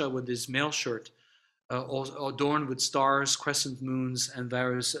Sinan Pasha was this mail shirt, adorned with stars, crescent moons, and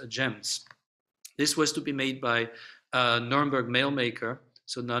various gems. This was to be made by a Nuremberg mail maker,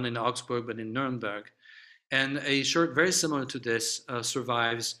 so not in Augsburg, but in Nuremberg. And a shirt very similar to this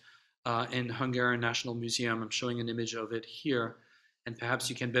survives in Hungarian National Museum. I'm showing an image of it here, and perhaps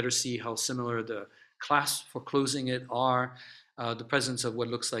you can better see how similar the clasps for closing it are. The presence of what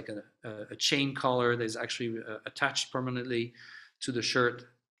looks like a chain collar that is actually attached permanently to the shirt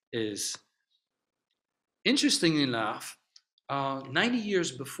is. Interestingly enough, 90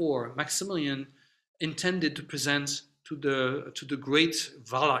 years before, Maximilian intended to present to the great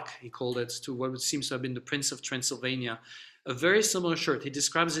Wallach, he called it, to what seems to have been the Prince of Transylvania, a very similar shirt. He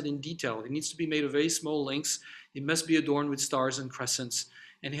describes it in detail. It needs to be made of very small links. It must be adorned with stars and crescents.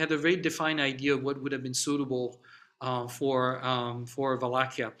 And he had a very defined idea of what would have been suitable for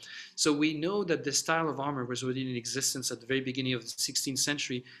Wallachia. So we know that this style of armor was already in existence at the very beginning of the 16th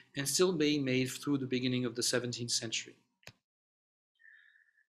century and still being made through the beginning of the 17th century.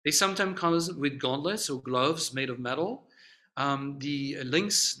 They sometimes come with gauntlets or gloves made of metal. The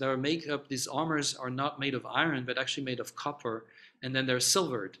links that make up these armors are not made of iron, but actually made of copper, and then they're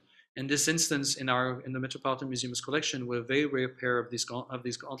silvered. In this instance, in the Metropolitan Museum's collection, we have a very rare pair of these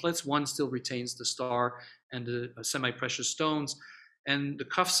gauntlets. One still retains the star and the semi-precious stones, and the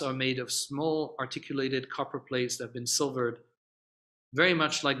cuffs are made of small articulated copper plates that have been silvered, very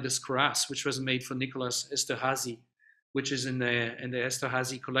much like this cuirass, which was made for Nicholas Esterhazy, which is in the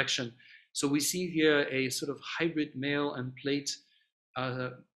Esterhazy collection. So we see here a sort of hybrid mail and plate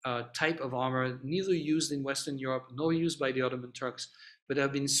type of armor, neither used in Western Europe nor used by the Ottoman Turks, but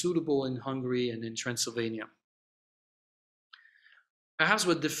have been suitable in Hungary and in Transylvania. Perhaps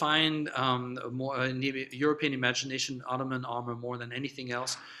what defined more in the European imagination Ottoman armor more than anything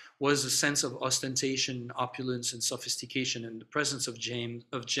else was a sense of ostentation, opulence, and sophistication, and the presence of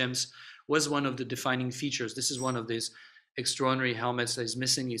gems was one of the defining features. This is one of these extraordinary helmets that is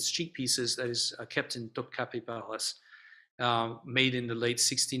missing its cheek pieces, that is kept in Topkapi Palace, made in the late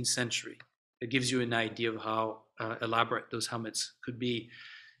 16th century. It gives you an idea of how elaborate those helmets could be.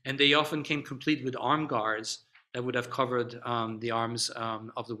 And they often came complete with arm guards that would have covered the arms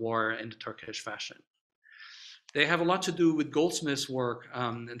of the warrior in the Turkish fashion. They have a lot to do with goldsmiths' work.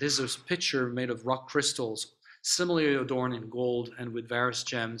 And this is a picture made of rock crystals, similarly adorned in gold and with various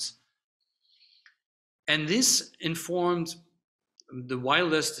gems. And this informed the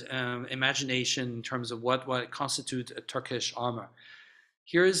wildest imagination in terms of what constitutes a Turkish armor.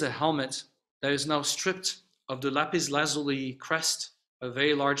 Here is a helmet that is now stripped of the lapis lazuli crest, a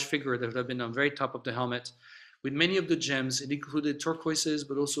very large figure that would have been on the very top of the helmet, with many of the gems. It included turquoises,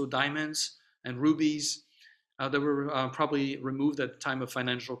 but also diamonds and rubies that were probably removed at the time of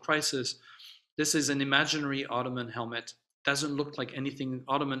financial crisis. This is an imaginary Ottoman helmet. Doesn't look like anything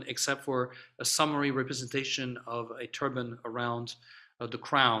Ottoman except for a summary representation of a turban around the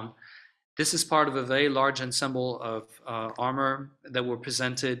crown. This is part of a very large ensemble of armor that were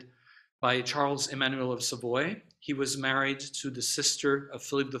presented by Charles Emmanuel of Savoy. He was married to the sister of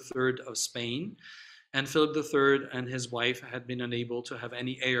Philip III of Spain, and Philip III and his wife had been unable to have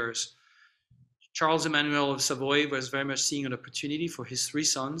any heirs. Charles Emmanuel of Savoy was very much seeing an opportunity for his three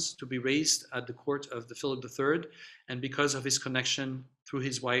sons to be raised at the court of the Philip III, and because of his connection through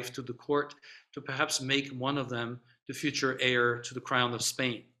his wife to the court, to perhaps make one of them the future heir to the crown of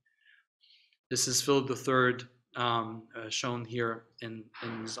Spain. This is Philip III shown here in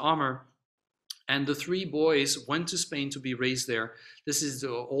his armor. And the three boys went to Spain to be raised there. This is the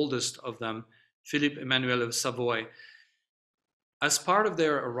oldest of them, Philip Emmanuel of Savoy. As part of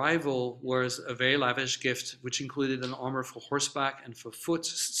their arrival was a very lavish gift, which included an armor for horseback and for foot,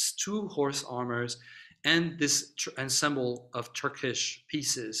 2 horse armors, and this ensemble of Turkish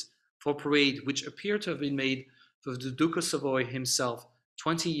pieces for parade, which appear to have been made for the Duke of Savoy himself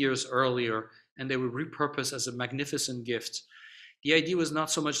 20 years earlier, and they were repurposed as a magnificent gift. The idea was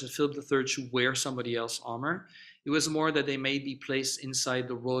not so much that Philip III should wear somebody else's armor. It was more that they may be placed inside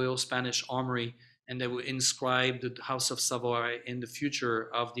the royal Spanish armory, and they would inscribe the House of Savoy in the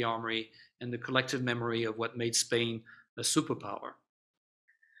future of the armory and the collective memory of what made Spain a superpower.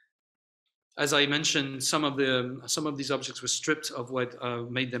 As I mentioned, some of these objects were stripped of what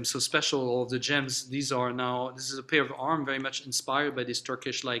made them so special. All of the gems. This is a pair of arms very much inspired by these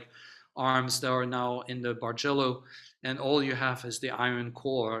Turkish-like arms that are now in the Bargello, and all you have is the iron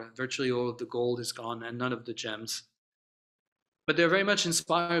core. Virtually all of the gold is gone and none of the gems. But they're very much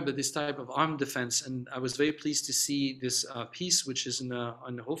inspired by this type of armed defense, and I was very pleased to see this piece, which is in the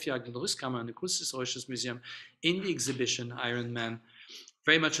Hofjagd in the Rüstkammer in the Kunsthistorisches Museum, in the exhibition Iron Man,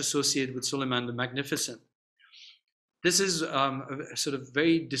 very much associated with Suleiman the Magnificent. This is a sort of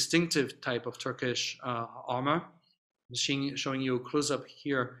very distinctive type of Turkish armor, showing you a close-up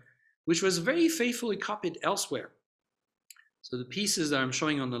here, which was very faithfully copied elsewhere. So the pieces that I'm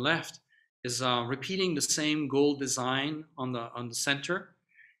showing on the left is repeating the same gold design on the center,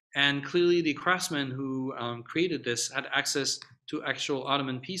 and clearly the craftsman who created this had access to actual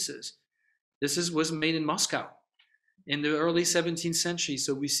Ottoman pieces. This was made in Moscow in the early 17th century.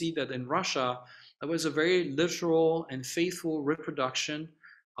 So we see that in Russia, there was a very literal and faithful reproduction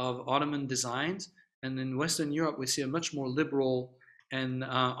of Ottoman designs. And in Western Europe, we see a much more liberal and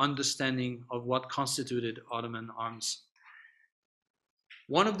understanding of what constituted Ottoman arms.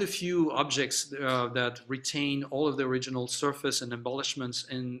 One of the few objects that retain all of the original surface and embellishments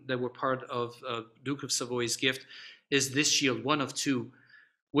that were part of Duke of Savoy's gift is this shield, one of two,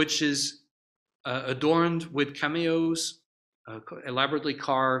 which is adorned with cameos, elaborately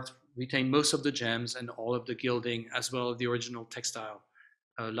carved, retain most of the gems and all of the gilding, as well as the original textile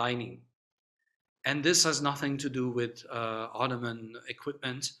lining. And this has nothing to do with Ottoman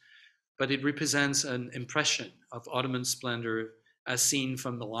equipment, but it represents an impression of Ottoman splendor as seen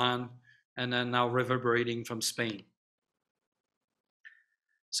from Milan and then now reverberating from Spain.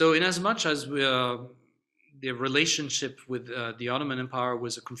 So in as much as the relationship with the Ottoman Empire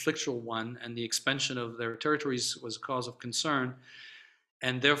was a conflictual one, and the expansion of their territories was a cause of concern,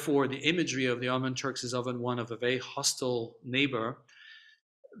 and therefore the imagery of the Ottoman Turks is often one of a very hostile neighbor,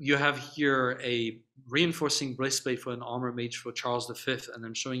 you have here a reinforcing breastplate for an armor made for Charles V, and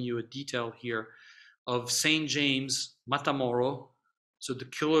I'm showing you a detail here of St. James Matamoro, so the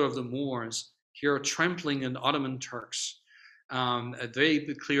killer of the Moors, here trampling on Ottoman Turks. A very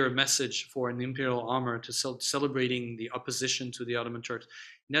clear message for an imperial armor to celebrating the opposition to the Ottoman Turks.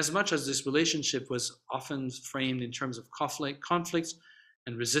 In as much as this relationship was often framed in terms of conflicts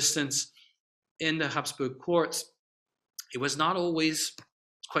and resistance in the Habsburg courts, it was not always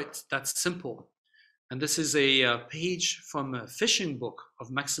quite that simple. And this is a page from a fishing book of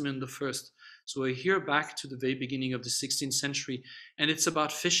Maximilian I. So we're here back to the very beginning of the 16th century, and it's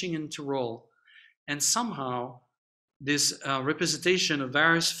about fishing in Tyrol. And somehow this representation of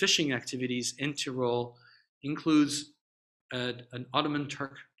various fishing activities in Tyrol includes an Ottoman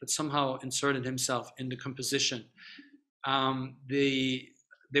Turk that somehow inserted himself in the composition.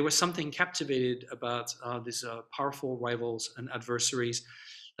 There was something captivated about these powerful rivals and adversaries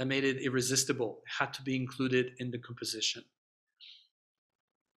that made it irresistible. It had to be included in the composition.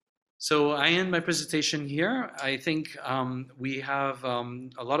 So I end my presentation here. I think we have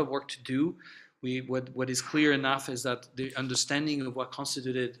a lot of work to do. What is clear enough is that the understanding of what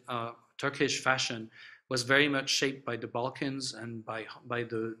constituted Turkish fashion was very much shaped by the Balkans and by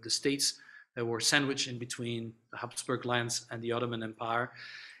the states that were sandwiched in between the Habsburg lands and the Ottoman Empire,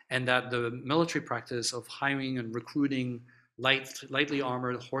 and that the military practice of hiring and recruiting lightly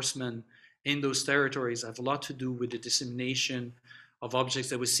armored horsemen in those territories have a lot to do with the dissemination of objects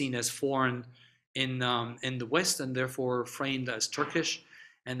that were seen as foreign in the West and therefore framed as Turkish,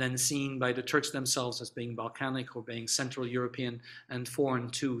 and then seen by the Turks themselves as being Balkanic or being Central European and foreign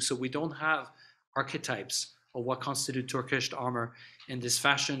too. So we don't have archetypes of what constitutes Turkish armor in this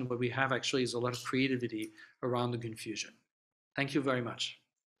fashion. What we have actually is a lot of creativity around the confusion. Thank you very much.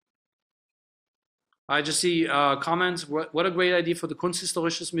 I just see comments. What a great idea for the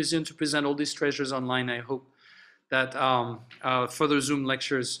Kunsthistorisches Museum to present all these treasures online. I hope that further Zoom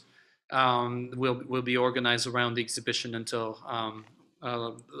lectures will be organized around the exhibition until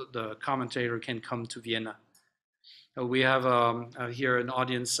the commentator can come to Vienna. We have here an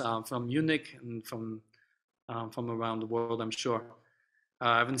audience from Munich and from around the world, I'm sure.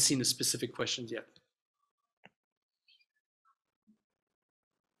 I haven't seen the specific questions yet.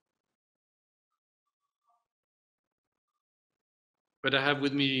 But I have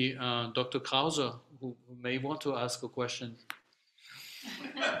with me Dr. Krause, who may want to ask a question.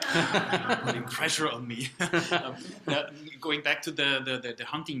 Putting pressure on me. Going back to the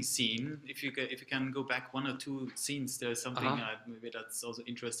hunting scene, if you can go back one or two scenes, there's something maybe that's also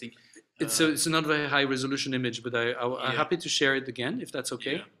interesting. It's not a very high resolution image, but I'm happy to share it again if that's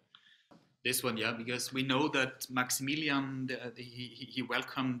okay. Yeah. This one, yeah, because we know that Maximilian he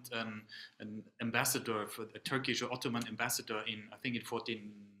welcomed an ambassador, for a Turkish or Ottoman ambassador in, I think, in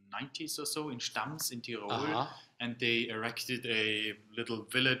 1490s or so, in Stams in Tyrol, and they erected a little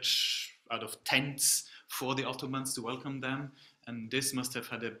village out of tents for the Ottomans to welcome them, and this must have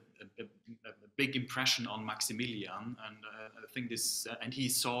had a big impression on Maximilian, and I think this, and he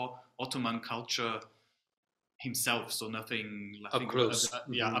saw Ottoman culture himself, so nothing up close,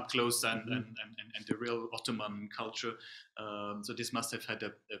 up close, and the real Ottoman culture. So this must have had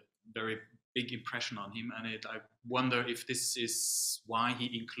a very big impression on him, and I wonder if this is why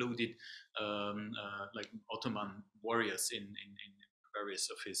he included like Ottoman warriors in various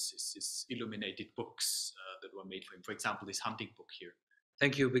of his illuminated books that were made for him. For example, this hunting book here.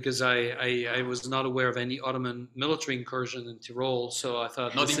 Thank you, because I was not aware of any Ottoman military incursion in Tyrol, so I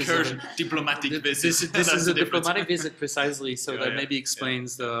thought not incursion, diplomatic visit. This is a diplomatic visit precisely, so that maybe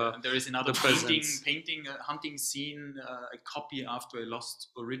explains the. And there is another painting a hunting scene, a copy after a lost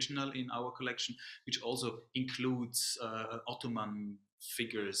original in our collection, which also includes Ottoman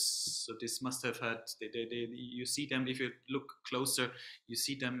figures. So this must have had. You see them if you look closer. You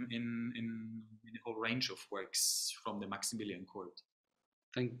see them in a whole range of works from the Maximilian court.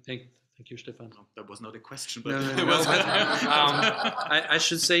 Thank you, Stefan. No, that was not a question, but no. I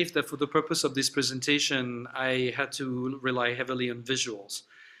should say that for the purpose of this presentation, I had to rely heavily on visuals,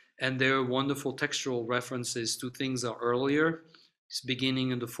 and there are wonderful textual references to things that are earlier. It's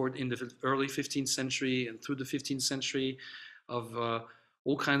beginning in the early 15th century and through the 15th century, of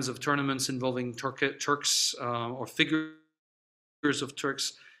all kinds of tournaments involving Turks or figures of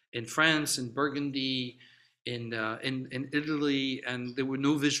Turks in France, in Burgundy, in Italy, and there were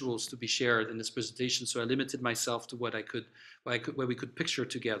no visuals to be shared in this presentation, so I limited myself to what we could picture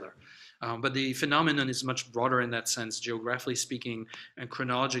together. But the phenomenon is much broader in that sense, geographically speaking and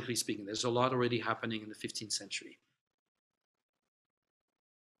chronologically speaking. There's a lot already happening in the 15th century.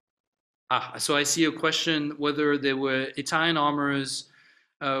 So I see a question whether there were Italian armorers,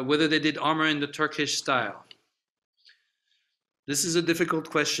 whether they did armor in the Turkish style. This is a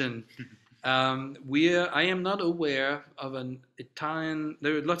difficult question. I am not aware of an Italian.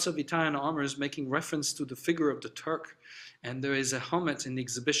 There are lots of Italian armors making reference to the figure of the Turk, and there is a helmet in the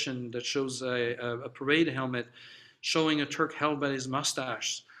exhibition that shows a parade helmet showing a Turk held by his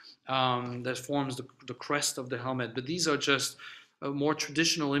mustache that forms the crest of the helmet. But these are just more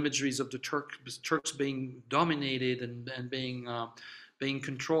traditional imageries of the Turks being dominated and being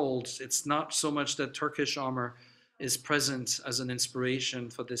controlled. It's not so much that Turkish armor is present as an inspiration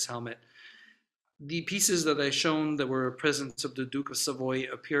for this helmet. The pieces that I shown that were present of the Duke of Savoy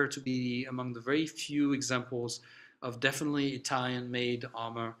appear to be among the very few examples of definitely Italian-made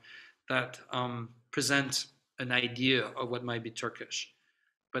armor that present an idea of what might be Turkish.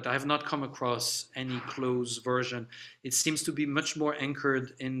 But I have not come across any close version. It seems to be much more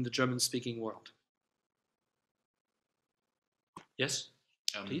anchored in the German-speaking world. Yes?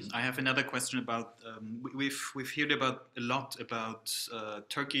 Please. I have another question about, we've heard a lot about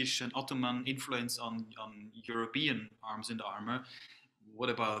Turkish and Ottoman influence on European arms and armor. What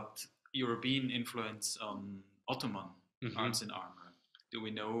about European influence on Ottoman arms and armor? Do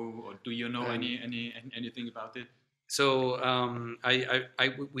we know, or do you know anything about it? So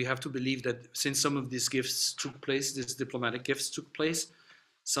we have to believe that since some of these gifts took place, these diplomatic gifts took place,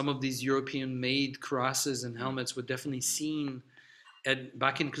 some of these European-made cuirasses and helmets were definitely seen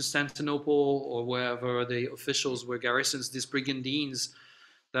back in Constantinople or wherever the officials were garrisons. These brigandines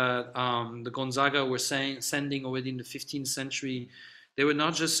that the Gonzaga were sending already in the 15th century, they were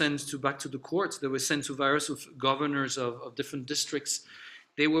not just sent back to the courts, they were sent to various governors of different districts.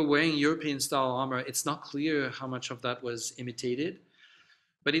 They were wearing European-style armor. It's not clear how much of that was imitated,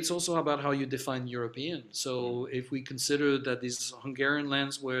 but it's also about how you define European. So if we consider that these Hungarian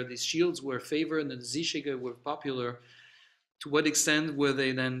lands where these shields were favored and the Zishige were popular, to what extent were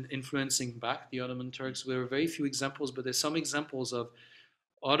they then influencing back the Ottoman Turks? There are very few examples, but there's some examples of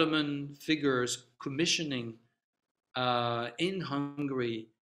Ottoman figures commissioning in Hungary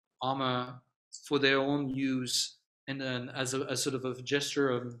armor for their own use, and then as a sort of a gesture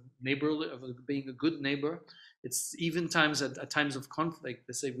of neighborly, of being a good neighbor. It's even times at times of conflict,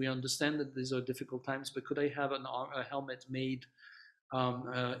 they say, we understand that these are difficult times, but could I have a helmet made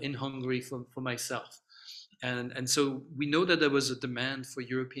in Hungary for myself? And so we know that there was a demand for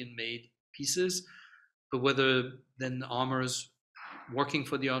European-made pieces, but whether then armors working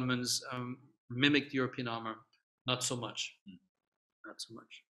for the Ottomans mimicked European armor, not so much. Not so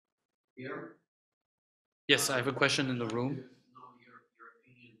much. Here? Yes, I have a question in the room. No, your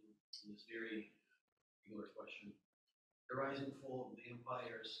opinion on this very English question. The rise and fall of the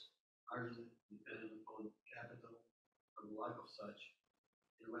empires largely depended upon capital or the lack of such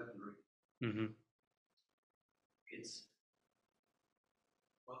in weaponry. Mm-hmm.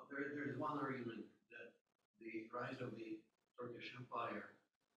 Well, there's one argument that the rise of the Turkish Empire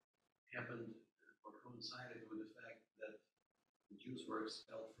happened or coincided with the fact that the Jews were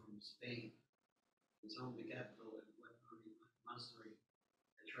expelled from Spain, and some of the capital and weaponry mastery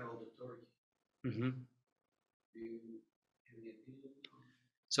had traveled to Turkey. Mm-hmm. Do you have any opinion on that?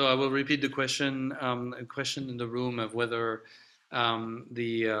 So I will repeat the question. A question in the room of whether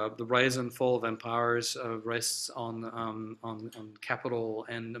the rise and fall of empires rests on capital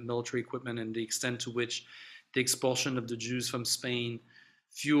and military equipment, and the extent to which the expulsion of the Jews from Spain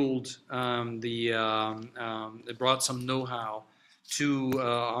fueled it brought some know-how to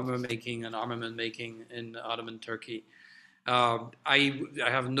armor making and armament making in Ottoman Turkey. I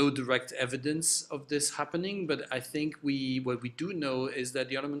have no direct evidence of this happening, but I think what we do know is that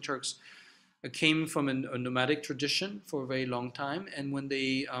the Ottoman Turks came from a nomadic tradition for a very long time, and when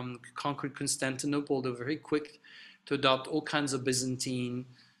they conquered Constantinople, they were very quick to adopt all kinds of Byzantine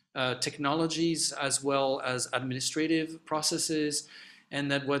technologies as well as administrative processes, and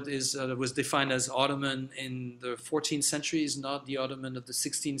that what was defined as Ottoman in the 14th century is not the Ottoman of the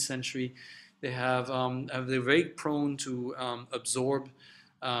 16th century. They're very prone to absorb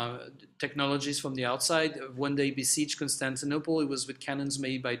technologies from the outside. When they besieged Constantinople, it was with cannons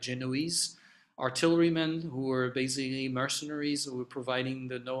made by Genoese artillerymen who were basically mercenaries who were providing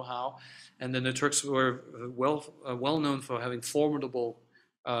the know-how. And then the Turks were well known for having formidable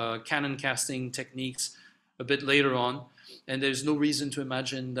cannon casting techniques a bit later on. And there's no reason to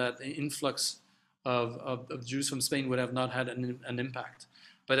imagine that the influx of Jews from Spain would have not had an impact.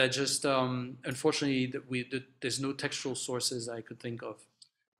 But I just, unfortunately, there's no textual sources I could think of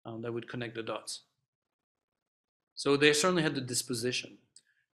that would connect the dots. So they certainly had the disposition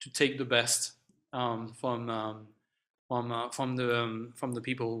to take the best from the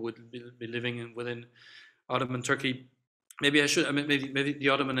people who would be living within Ottoman Turkey. Maybe I should, maybe the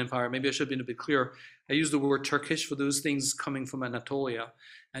Ottoman Empire, maybe I should have been a bit clearer. I use the word Turkish for those things coming from Anatolia,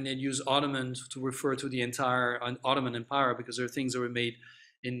 and then use Ottoman to refer to the entire Ottoman Empire, because there are things that were made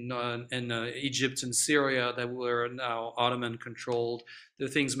in Egypt and Syria that were now Ottoman controlled. There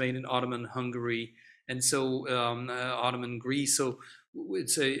are things made in Ottoman Hungary, and so Ottoman Greece. So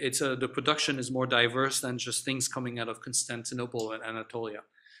the production is more diverse than just things coming out of Constantinople and Anatolia.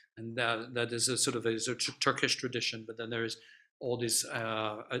 And that is a sort of a Turkish tradition, but then there is all these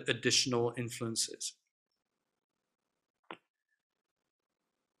additional influences.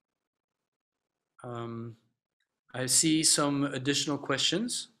 I see some additional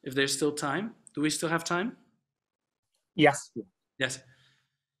questions. If there's still time, do we still have time? Yes. Yes.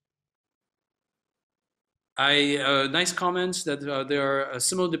 Nice comments that there are a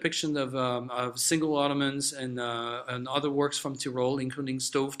similar depiction of single Ottomans and other works from Tyrol, including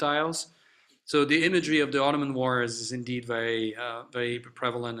stove tiles. So the imagery of the Ottoman wars is indeed very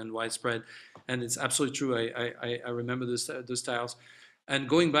prevalent and widespread, and it's absolutely true. I remember those tiles. And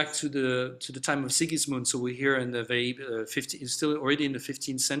going back to the time of Sigismund, so we're here in the still already in the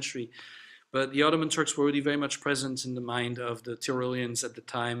 15th century, but the Ottoman Turks were already very much present in the mind of the Tyroleans at the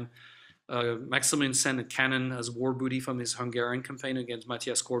time. Maximilian sent a cannon as war booty from his Hungarian campaign against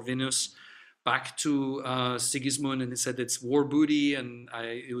Matthias Corvinus back to Sigismund, and he said it's war booty, and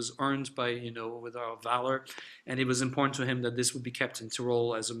it was earned by, with our valor, and it was important to him that this would be kept in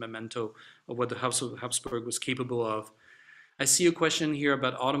Tyrol as a memento of what the House of Habsburg was capable of. I see a question here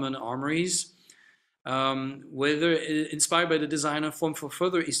about Ottoman armories, whether inspired by the design and form for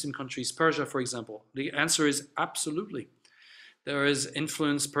further Eastern countries, Persia, for example. The answer is absolutely. There is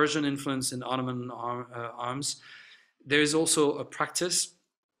influence, Persian influence in Ottoman arms. There is also a practice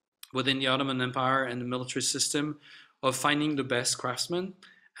within the Ottoman Empire and the military system of finding the best craftsmen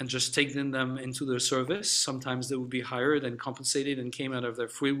and just taking them into their service. Sometimes they would be hired and compensated and came out of their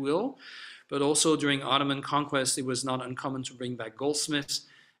free will. But also during Ottoman conquest, it was not uncommon to bring back goldsmiths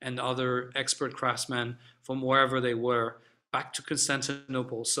and other expert craftsmen from wherever they were back to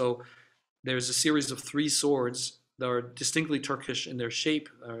Constantinople. So there's a series of 3 swords that are distinctly Turkish in their shape,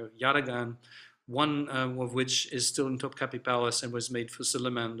 yatagan, one of which is still in Topkapi Palace and was made for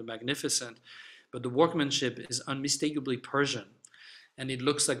Suleiman the Magnificent. But the workmanship is unmistakably Persian. And it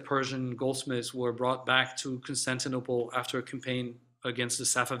looks like Persian goldsmiths were brought back to Constantinople after a campaign against the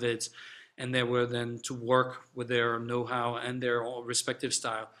Safavids, and they were then to work with their know-how and their respective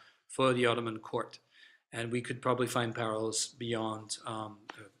style for the Ottoman court. And we could probably find parallels beyond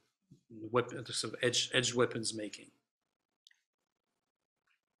sort of edged weapons making.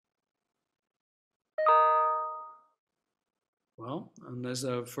 Well, unless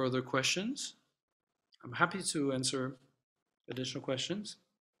there are further questions, I'm happy to answer additional questions.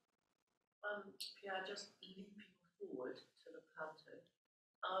 Pierre, just leaping forward to the panto.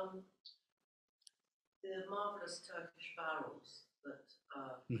 The marvelous Turkish barrels that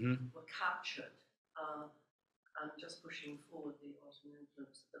were captured, and just pushing forward the Ottoman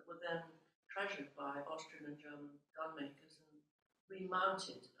influence, that were then treasured by Austrian and German gunmakers and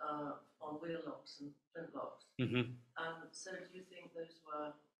remounted on wheel locks and flintlocks. So do you think those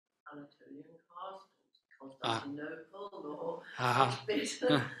were Anatolian cast, Constantinople, or which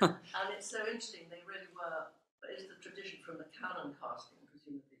bit? And it's so interesting, they really were, but is the tradition from the cannon casting,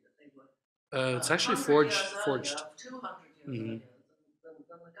 presumably, that they were it's actually forged. 200 years earlier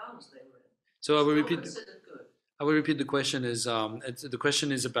than the guns they were in. So I will Still repeat. considered good. I will repeat the question. The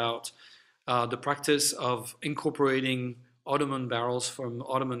question is about the practice of incorporating Ottoman barrels from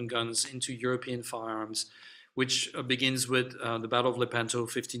Ottoman guns into European firearms, which begins with the Battle of Lepanto,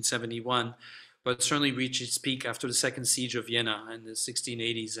 1571, but certainly reached its peak after the Second Siege of Vienna in the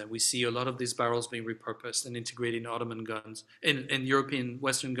 1680s. And we see a lot of these barrels being repurposed and integrated in Ottoman guns, in European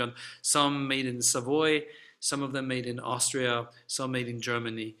Western guns, some made in Savoy, some of them made in Austria, some made in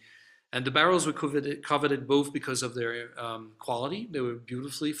Germany. And the barrels were coveted both because of their quality. They were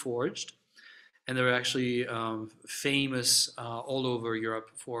beautifully forged, and they were actually famous all over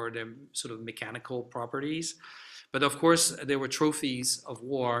Europe for their sort of mechanical properties. But of course, they were trophies of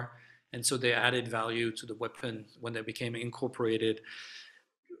war, and so they added value to the weapon when they became incorporated.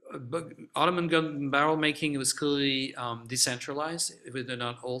 But Ottoman gun barrel making was clearly decentralized. They're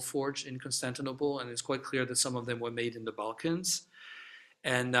not all forged in Constantinople, and it's quite clear that some of them were made in the Balkans.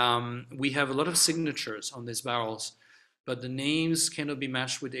 And we have a lot of signatures on these barrels, but the names cannot be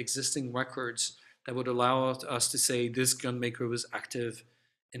matched with existing records that would allow us to say this gunmaker was active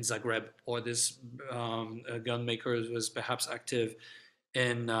in Zagreb, or this gunmaker was perhaps active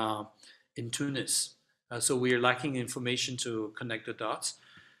in Tunis. So we are lacking information to connect the dots.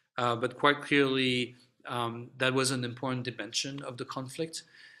 But quite clearly, that was an important dimension of the conflict,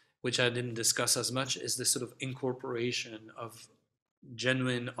 which I didn't discuss as much, is this sort of incorporation of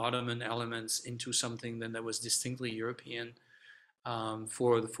genuine Ottoman elements into something then that was distinctly European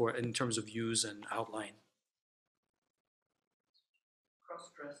for in terms of use and outline.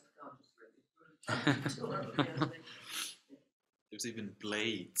 Cross-dressed guns, really. There's even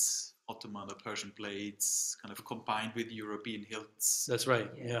blades, Ottoman or Persian blades, kind of combined with European hilts. That's right.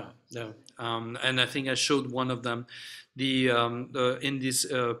 Yeah. And I think I showed one of them. In this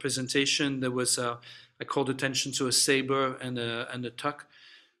presentation, there was I called attention to a saber and a tuck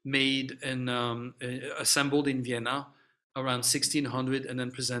made and assembled in Vienna around 1600, and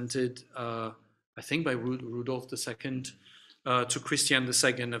then presented, I think, by Rudolf II to Christian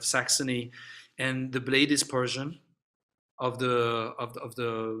II of Saxony. And the blade is Persian, of the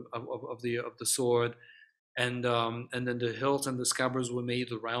sword, and then the hilt and the scabbards were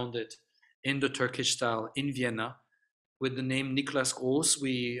made around it in the Turkish style in Vienna, with the name Niklas Gross.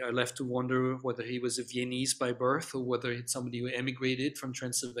 We are left to wonder whether he was a Viennese by birth or whether it's somebody who emigrated from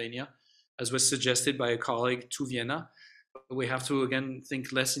Transylvania, as was suggested by a colleague, to Vienna. But we have to again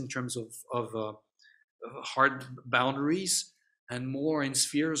think less in terms of hard boundaries and more in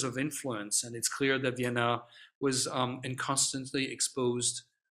spheres of influence. And it's clear that Vienna was and constantly exposed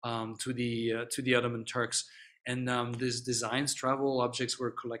to the Ottoman Turks. And these designs, travel objects were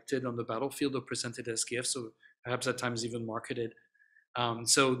collected on the battlefield or presented as gifts, or perhaps at times even marketed.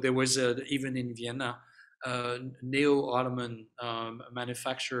 So there was even in Vienna neo-Ottoman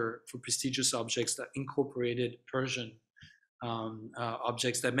manufacturer for prestigious objects that incorporated Persian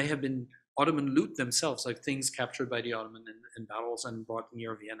objects that may have been Ottoman loot themselves, like things captured by the Ottoman in battles and brought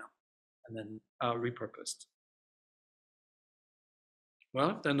near Vienna and then repurposed.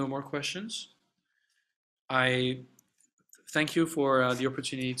 Well, if there are no more questions, I thank you for the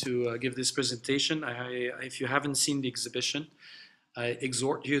opportunity to give this presentation. If you haven't seen the exhibition, I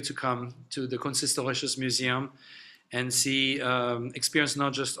exhort you to come to the Kunsthistorisches Museum and see, experience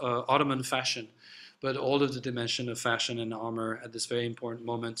not just Ottoman fashion, but all of the dimension of fashion and armor at this very important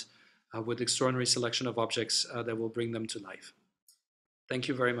moment with extraordinary selection of objects that will bring them to life. Thank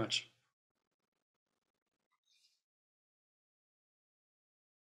you very much.